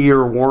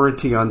 50-year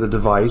warranty on the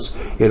device.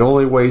 It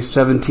only weighs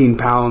 17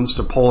 pounds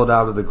to pull it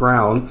out of the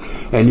ground,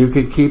 and you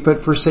can keep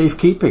it for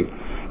safekeeping.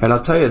 And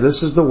I'll tell you,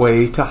 this is the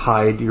way to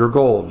hide your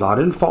gold. Not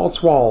in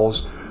false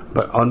walls,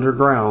 but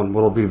underground,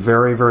 will be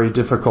very, very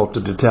difficult to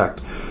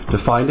detect. To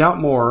find out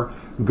more,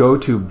 go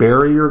to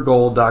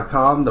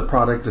buryyourgold.com. The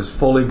product is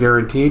fully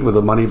guaranteed with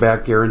a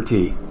money-back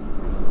guarantee.